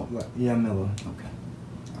mellow. Yeah, I'm mellow. Okay.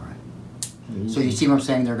 All right. So you see what I'm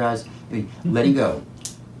saying there, guys? I mean, letting go.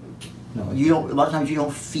 No, a lot of times you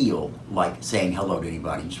don't feel like saying hello to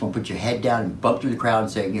anybody. You just want to put your head down and bump through the crowd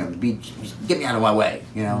and say, get me out of my way,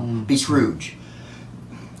 be Scrooge.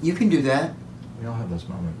 You can do that. We all have those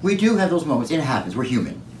moments. We do have those moments, and it happens. We're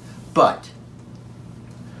human. But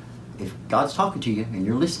if God's talking to you and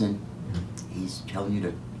you're listening, he's telling you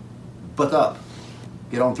to buck up,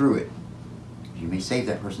 get on through it. You may save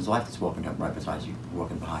that person's life that's walking up right beside you,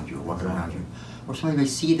 walking behind you, or walking around you. Or somebody may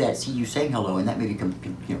see you saying hello, and that may become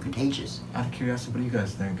contagious. Out of curiosity, what do you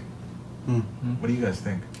guys think? What do you guys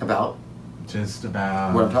think? About? Just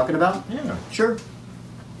about... What I'm talking about? Yeah. Sure.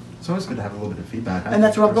 It's always good to have a little bit of feedback. And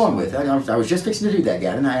that's what I'm going with. I was just fixing to do that,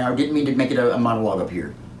 Gavin. I didn't mean to make it a monologue up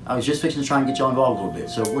here. I was just fixing to try and get y'all involved a little bit.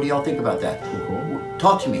 So what do y'all think about that? Cool.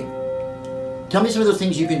 Talk to me. Tell me some of those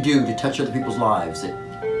things you can do to touch other people's lives that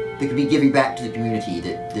they could be giving back to the community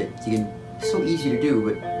that you can. It's so easy to do,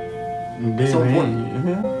 but Be so me.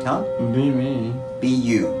 important. Huh? Be me. Be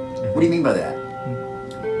you. What do you mean by that? I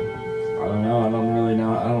don't know. I don't really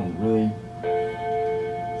know. I don't really.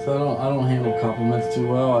 So I don't handle compliments too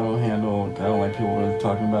well. I don't like people really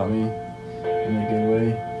talking about me in a good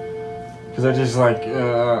way. Because I just like,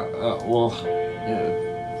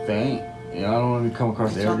 thank. You know, I don't want to come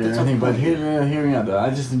across arrogant or anything, but hear me out though.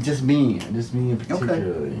 Just me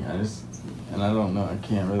particularly. Okay. I don't know. I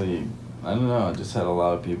can't really. I don't know. I just had a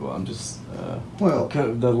lot of people. I'm just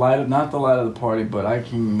the light, not the light of the party, but I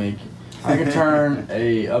can turn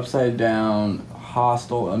a upside down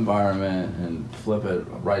hostile environment and flip it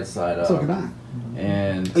right side up. So can I.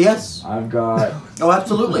 And yes, I've got. Oh,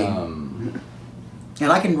 absolutely. And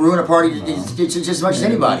I can ruin a party just as much as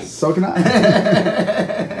anybody. So can I.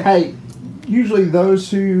 Hey, usually those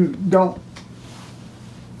who don't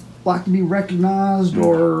like to be recognized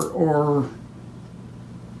or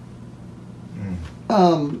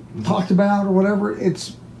talked about or whatever,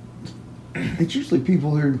 it's usually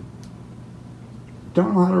people who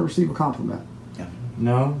don't know how to receive a compliment. Yeah.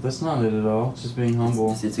 No, that's not it at all. It's just being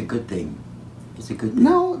humble. It's a good thing. It's a good thing.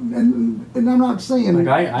 No, and I'm not saying...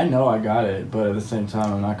 Like, I know I got it, but at the same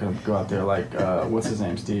time, I'm not going to go out there like, what's his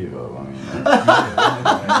name, Steve? I mean,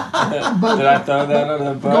 did I throw that on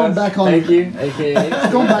the bus? Going back on... Thank you, a.k.a.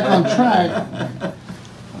 Going back on track,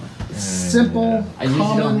 simple,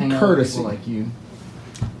 common courtesy. Like you.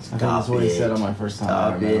 I think that's what he said on my first time.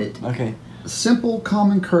 Stop it. Okay. Simple,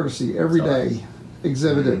 common courtesy every day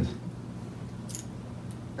exhibited.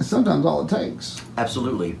 And sometimes all it takes.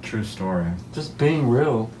 Absolutely. True story. Just being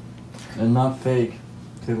real and not fake.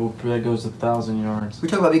 That goes 1,000 yards. We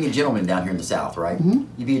talk about being a gentleman down here in the South, right? Mm-hmm.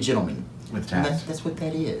 You be a gentleman. With And tact. that's what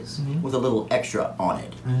that is. Mhm. With a little extra on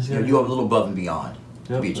it. And You go a little above and beyond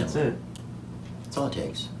to Yep, be a that's gentleman. it. That's all it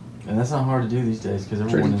takes. And that's not hard to do these days because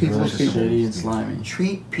everyone is Treating really people as people. shitty and slimy.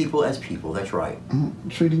 Treat people as people. That's right.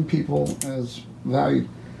 Treating people as valued.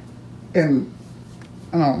 And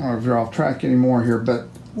I don't know if you're off track anymore here, but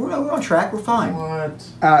We're on track. We're fine. What?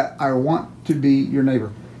 I want to be your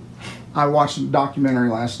neighbor. I watched a documentary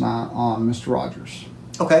last night on Mr. Rogers.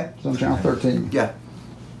 Okay. It's on Channel 13. Yeah.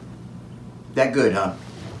 That good, huh?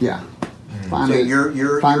 Yeah. Find So it.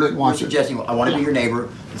 you're find it and watch it. suggesting I want to be your neighbor.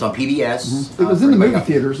 It's on PBS. It was in the movie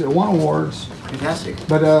theaters. It won awards. Fantastic.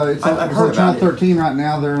 But it's on, I've it's heard on Channel about it. 13 right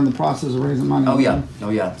now. They're in the process of raising money. Oh yeah. Oh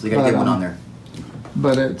yeah. So they got to But, get one on there.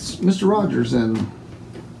 But it's Mr. Rogers, and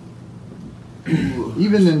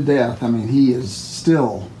even in death, I mean, he is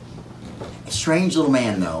still Strange little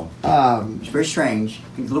man though. He's very strange.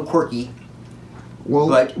 He's a little quirky. well.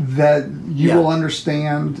 But- that you Yeah. will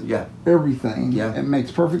understand Yeah. everything. Yeah. It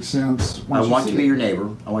makes perfect sense. I once you want see to be it. your neighbor.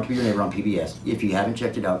 I want to be your neighbor on PBS. If you haven't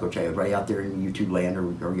checked it out, go check it. Everybody out there in YouTube land or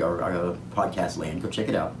podcast land, go check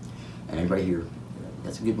it out. And everybody here,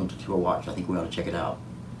 that's a good one to go watch. I think we ought to check it out.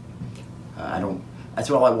 I don't. That's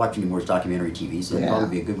all I watch anymore is documentary TV. So that'd Yeah.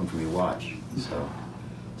 probably be a good one for me to watch.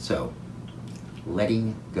 So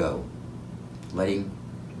letting go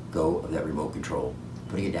of that remote control,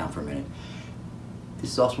 putting it down for a minute.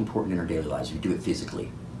 This is also important in our daily lives. We do it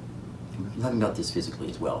physically. We're talking about this physically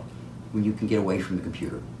as well. When you can get away from the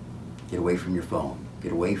computer, get away from your phone,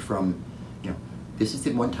 get away from, this is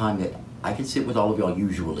the one time that I can sit with all of y'all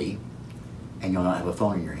usually, and you'll not have a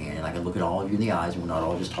phone in your hand, and I can look at all of you in the eyes, and we're not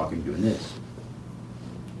all just talking and doing this.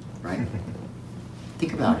 Right?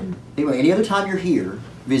 Think about it. Anyway, any other time you're here,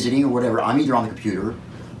 visiting or whatever, I'm either on the computer,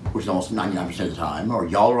 which is almost 99% of the time, or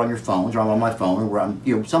y'all are on your phones, or I'm on my phone, or we're on,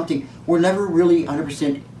 something. We're never really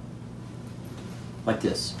 100% like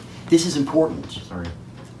this. This is important. Sorry.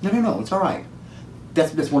 No, it's all right.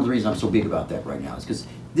 That's one of the reasons I'm so big about that right now, is because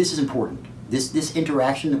this is important. This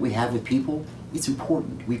interaction that we have with people, it's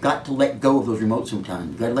important. We've got to let go of those remotes sometimes.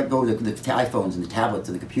 We've got to let go of the iPhones and the tablets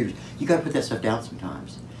and the computers. You've got to put that stuff down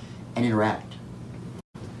sometimes and interact.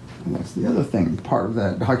 And that's the other thing. Part of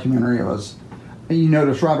that documentary was, you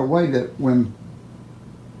notice right away that when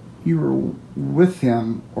you were with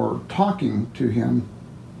him or talking to him,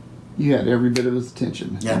 you had every bit of his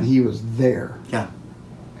attention. Yeah. And he was there. Yeah.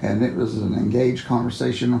 And it was an engaged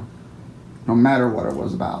conversation. no matter what it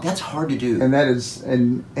was about. That's hard to do. And that is,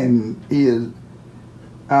 and is,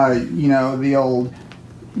 you know, the old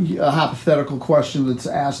hypothetical question that's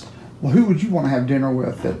asked, well, who would you want to have dinner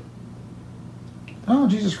with? That, oh,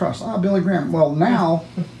 Jesus Christ, Billy Graham. Well, now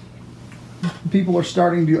people are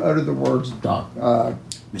starting to utter the words,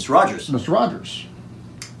 Mr. Rogers. Mr. Rogers.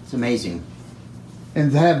 It's amazing.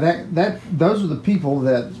 And to have those are the people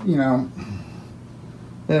that, you know,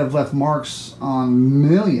 that have left marks on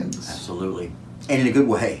millions. Absolutely. And in a good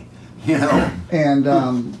way, you know. And,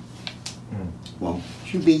 well,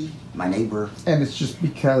 should be my neighbor. and it's just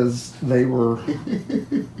because they were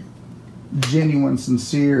genuine,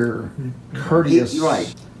 sincere, courteous. You're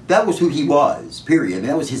right. That was who he was, period. I mean,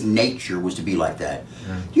 that was his nature, was to be like that.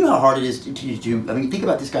 Do you know how hard it is to I mean, think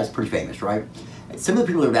about this guy's pretty famous, right? Some of the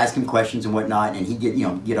people that would ask him questions and whatnot, and he'd get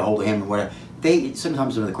a hold of him and whatever,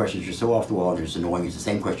 sometimes some of the questions are so off the wall and they're just annoying. It's the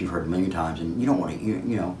same question you've heard a million times, and you don't want to,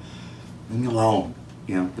 you know, leave me alone.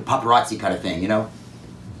 You know, the paparazzi kind of thing, you know?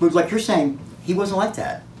 But like you're saying, he wasn't like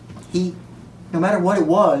that. He, no matter what it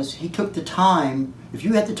was, he took the time. If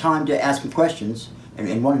you had the time to ask him questions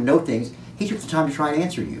and wanted to know things, he took the time to try and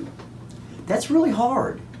answer you. That's really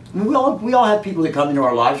hard. I mean, we all have people that come into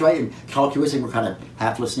our lives, right, and talk to us, and we're kind of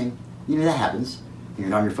half listening. You know, that happens.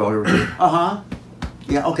 You're on your phone, or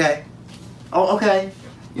yeah, okay, oh, okay.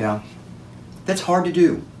 You know, that's hard to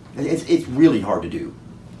do. It's really hard to do.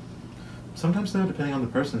 Sometimes, though, depending on the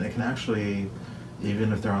person, it can actually,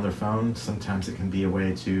 even if they're on their phone, sometimes it can be a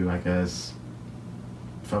way to, I guess,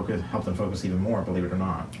 help them focus even more, believe it or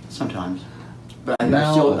not. Sometimes. But I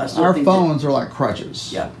Now, still our think phones are like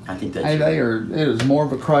crutches. Yeah, I think that's Hey, true. they are. It is more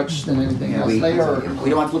of a crutch than anything else. We They are. don't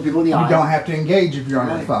have to look people in the eye. You don't have to engage if you're on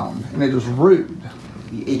your Right. phone, and it is rude.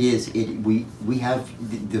 It is. We have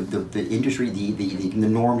the industry, the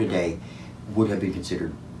norm today would have been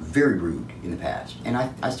considered very rude in the past, and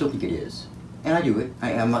I still think it is, and I do it.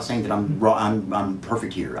 I'm not saying that I'm wrong. I'm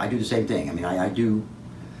perfect here. I do the same thing. I mean, I do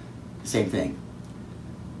the same thing.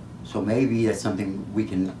 So maybe that's something we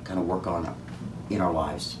can kind of work on in our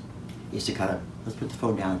lives, is to kind of, let's put the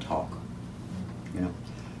phone down and talk. You know.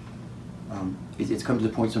 It's come to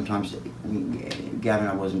the point sometimes. I mean, Gavin,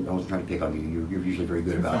 I wasn't trying to pick on you. You're usually very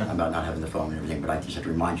good about not having the phone and everything. But I just have to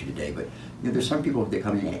remind you today. But you know, there's some people that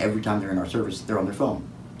come in, and every time they're in our service, they're on their phone.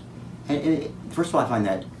 And first of all, I find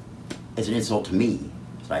that as an insult to me.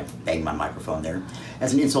 So I bang my microphone there,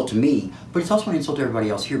 as an insult to me. But it's also an insult to everybody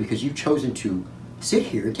else here, because you've chosen to sit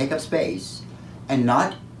here and take up space and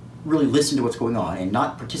not really listen to what's going on and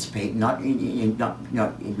not participate, not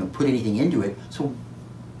put anything into it. So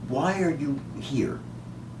why are you here?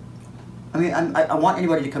 I mean, I want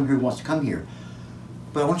anybody to come here who wants to come here,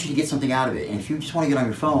 but I want you to get something out of it. And if you just want to get on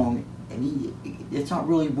your phone, it's not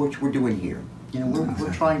really what we're doing here. You know,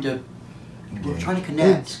 we're trying to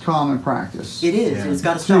connect. It's common practice. It is, and it's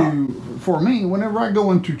got to stop. For me, whenever I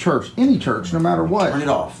go into church, any church, no matter what, Turn it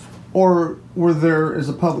off. or where there is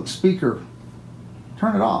a public speaker,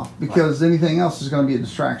 turn it off, because anything else is going to be a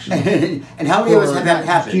distraction. And how many of us have that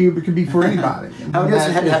happen? You, it could be for anybody. How many of us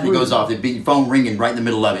have had it goes off, the big phone ringing right in the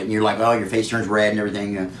middle of it, and you're like, oh, your face turns red and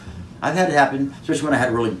everything. I've had it happen, especially when I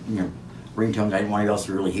had really, ringtones I didn't want anybody else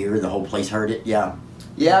to really hear. The whole place heard it. Yeah,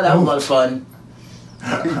 that was a lot of fun.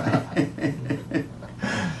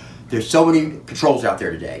 There's so many controls out there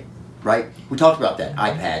today, right? We talked about that.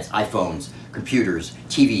 iPads, iPhones, computers,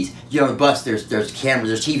 TVs. You get on the bus, there's cameras,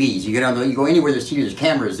 there's TVs. You go anywhere, there's TVs, there's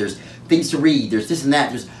cameras, there's things to read, there's this and that.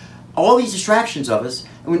 There's all these distractions of us.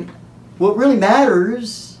 And what really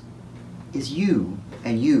matters is you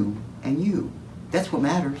and you and you. That's what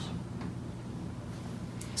matters.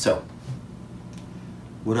 So,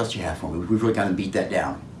 what else do you have for me? We've really kind of beat that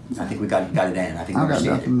down. I think we got it in. I think we I've got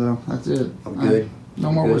understand nothing though. That's it. I'm good.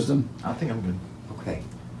 No more Good. wisdom. I think I'm good. Okay.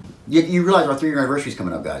 You realize our 3-year anniversary is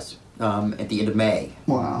coming up, guys. At the end of May.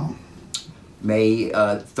 Wow. May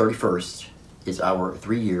 31st is our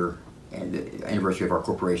 3-year anniversary of our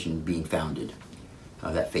corporation being founded.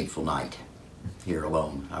 That fateful night. Here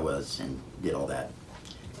alone I was and did all that.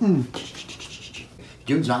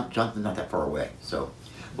 June's not that far away. So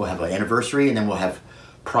we'll have an anniversary, and then we'll have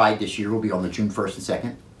Pride this year. We'll be on the June 1st and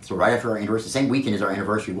 2nd. So right after our anniversary, the same weekend as our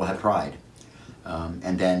anniversary, we'll have Pride.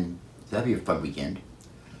 And then, so that'll be a fun weekend.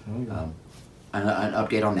 An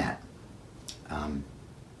update on that.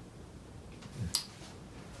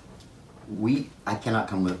 I cannot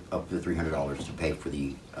come up with $300 to pay for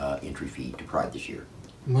the entry fee to Pride this year.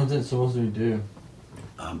 What's it supposed to do?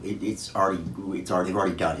 They've already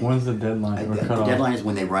done it. When's the deadline? The deadline is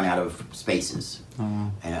when they run out of spaces.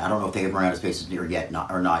 Oh. And I don't know if they have run out of spaces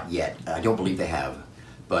not yet. I don't believe they have.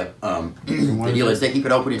 But the deal is they keep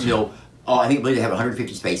it open until I believe they have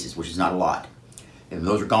 150 spaces, which is not a lot. And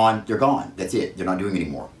those are gone, they're gone. That's it. They're not doing it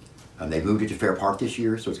anymore. They moved it to Fair Park this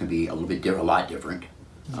year, so it's going to be a little bit a lot different.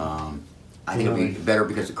 I think it'll be better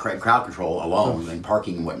because of crowd control alone and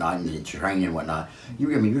parking and whatnot and the training and whatnot.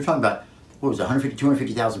 You're talking about, what was it,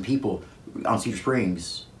 250,000 people on Cedar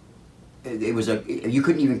Springs. It was you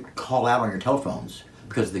couldn't even call out on your telephones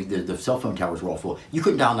because the cell phone towers were all full. You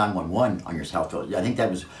couldn't dial 911 on your cell phone. I think that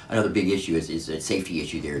was another big issue, is a safety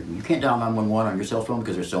issue there. You can't dial 911 on your cell phone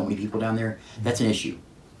because there's so many people down there. That's an issue.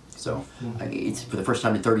 So it's for the first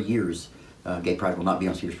time in 30 years, Gay Pride will not be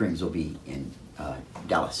on Cedar Springs. It'll be in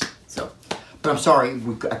Dallas. So, but I'm sorry,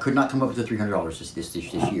 I could not come up with the $300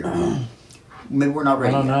 this year. Maybe we're not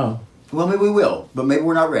ready. I don't yet. know. Well, maybe we will, but maybe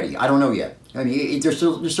we're not ready. I don't know yet. I mean, there's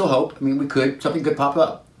still hope. I mean, something could pop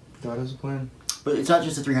up. God has a plan. But it's not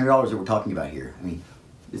just the $300 that we're talking about here. I mean,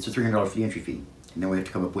 it's the $300 for the entry fee, and then we have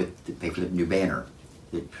to come up with to pay for the new banner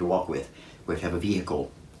to walk with. We have to have a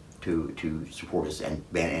vehicle to support us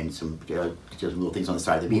and some just little things on the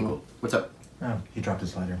side of the vehicle. What's up? Oh, he dropped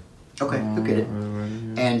his lighter. Okay, go get it.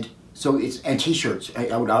 And so T-shirts.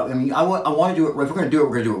 I want to do it. If we're going to do it,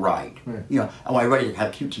 we're going to do it right. You know, I want everybody to have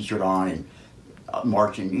a cute T-shirt on and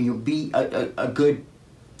march and be a good.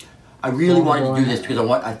 I really wanted to do this because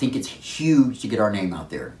I think it's huge to get our name out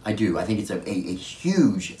there. I do. I think it's a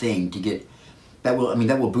huge thing to get. That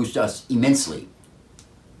will boost us immensely.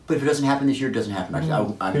 But if it doesn't happen this year, it doesn't happen.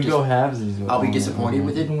 I'll be disappointed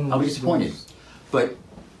with it. I'll be disappointed. But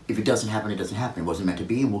if it doesn't happen, it doesn't happen. It wasn't meant to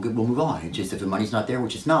be, and we'll move on. It's just if the money's not there,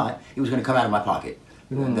 which it's not, it was going to come out of my pocket.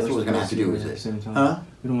 That's what it was going to have to do with it. Huh?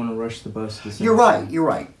 We don't want to rush the bus at the same You're time. right. You're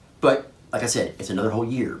right. But like I said, it's another whole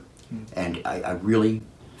year, and I really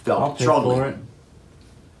felt I'll pay strongly. for it. What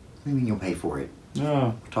do you mean you'll pay for it? Yeah.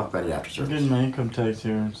 We'll talk about it after I'm service. getting my income tax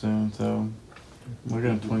here soon, so we're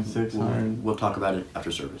getting 2,600. We'll talk about it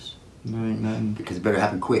after service. That ain't nothing. Because it better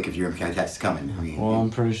happen quick if your income tax is coming. I mean, Well, I'm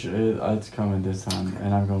pretty sure it's coming this time,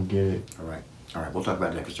 and I'm gonna get it. all right. We'll talk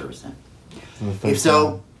about it after service then. For the If first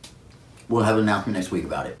so, we'll have an announcement next week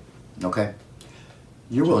about it. Okay?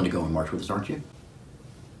 You're willing to go and march with us, aren't you?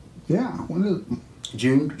 Yeah. When is it?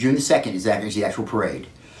 June the 2nd is the actual parade.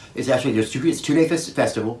 It's actually it's a 2-day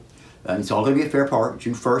festival. It's all going to be at Fair Park.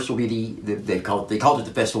 June 1st will be they called it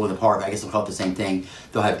the festival in the park. I guess they'll call it the same thing.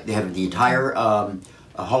 They have the entire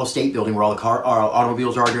Hall of State building where all the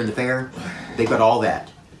automobiles are during the fair. They've got all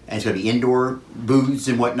that, and it's going to be indoor booths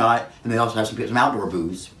and whatnot. And they also have some outdoor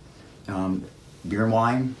booths, beer and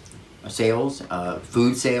wine sales,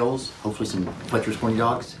 food sales. Hopefully some Fletcher's corny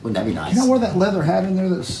dogs. Wouldn't that be nice? Can I wear that leather hat in there?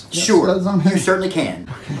 That Sure, studs on you it? certainly can.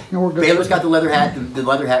 No, we're good. Baylor's got the leather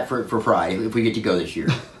hat for Pride if we get to go this year.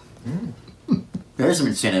 There's some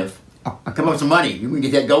incentive. Come up with some money. We can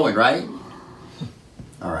get that going, right?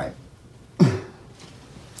 All right.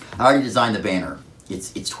 I already designed the banner.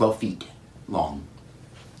 It's 12 feet long,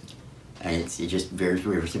 and it just very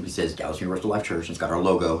simply says Dallas Universal Life Church. And it's got our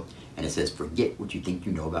logo, and it says "Forget what you think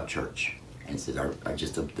you know about church," and it says the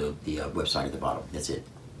website at the bottom. That's it.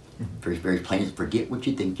 Very, very plain. Forget what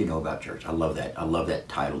you think you know about church. I love that. I love that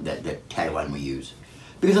title, that tagline we use.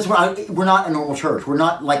 Because that's what we're not a normal church. We're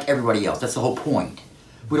not like everybody else. That's the whole point.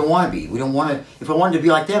 We don't want to be. We don't want to. If I wanted to be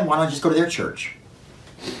like them, why don't I just go to their church?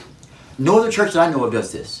 No other church that I know of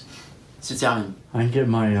does this. Sits down and I can get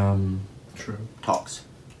my talks.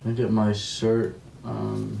 I get my shirt.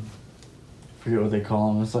 Forget what they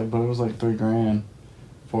call them. But it was like $3,000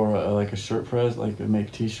 for like a shirt press. Like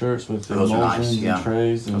make T-shirts with Those are nice, emulsions yeah. and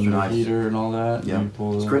trays Those and are the nice. heater and all that. Yeah. And you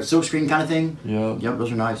pull the- Silk screen kind of thing. Yep. Yep.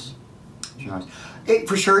 Those are nice. Those are nice. Hey,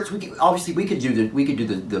 for shirts, we could do the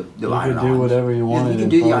You iron could do on. whatever you wanted. Yeah, we can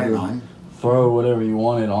and do the throw iron the- on. Throw whatever you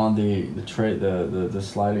wanted on the tray, the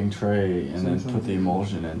sliding tray, and then put the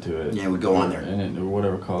emulsion into it. Yeah, it would go on there. And or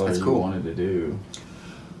whatever color That's you cool. wanted to do.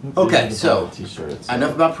 Okay, You so could buy T-shirts.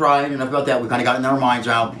 enough about Pride, enough about that. We kind of got it in our minds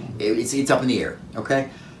now. It's up in the air, okay?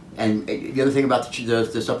 And the other thing about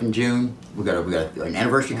the stuff in June, we got an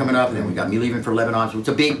anniversary coming up, and then we got me leaving for Lebanon. So it's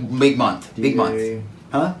a big month, big month,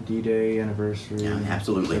 huh? D-Day anniversary. Yeah,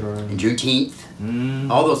 absolutely. etc. And Juneteenth,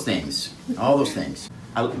 all those things,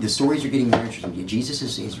 the stories are getting more interesting. Jesus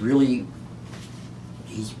is really,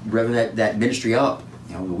 he's revving that ministry up.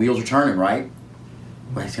 You know, the wheels are turning, right?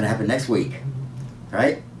 But it's going to happen next week,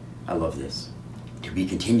 right? I love this. To be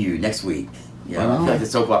continued next week. Yeah, I feel like the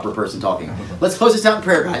soap opera person talking. Let's close this out in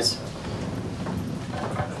prayer, guys.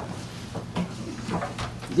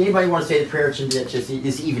 Does anybody want to say the prayer just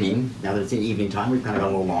this evening? Now that it's in evening time, we've kind of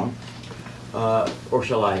gone a little long. Or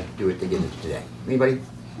shall I do it again today? Anybody?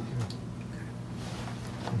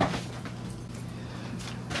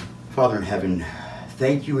 Father in heaven,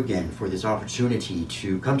 thank you again for this opportunity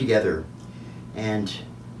to come together and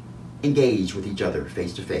engage with each other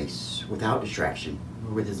face to face without distraction,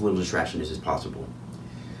 or with as little distraction as is possible.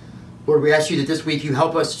 Lord, we ask you that this week you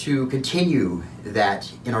help us to continue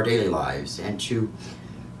that in our daily lives and to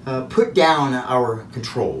put down our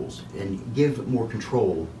controls and give more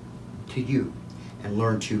control to you and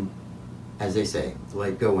learn to, as they say,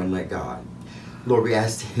 let go and let God. Lord, we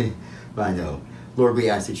ask, I know, Lord, we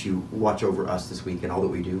ask that you watch over us this week and all that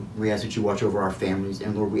we do. We ask that you watch over our families,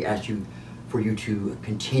 and Lord, we ask you for you to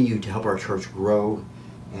continue to help our church grow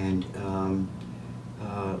and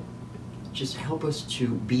just help us to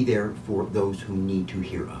be there for those who need to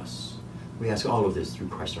hear us. We ask all of this through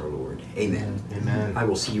Christ our Lord. Amen. Amen. I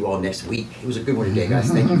will see you all next week. It was a good one today, guys.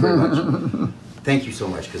 Thank you very much. Thank you so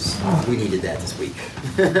much, because we needed that this week.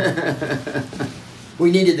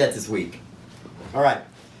 We needed that this week. All right,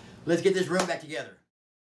 let's get this room back together.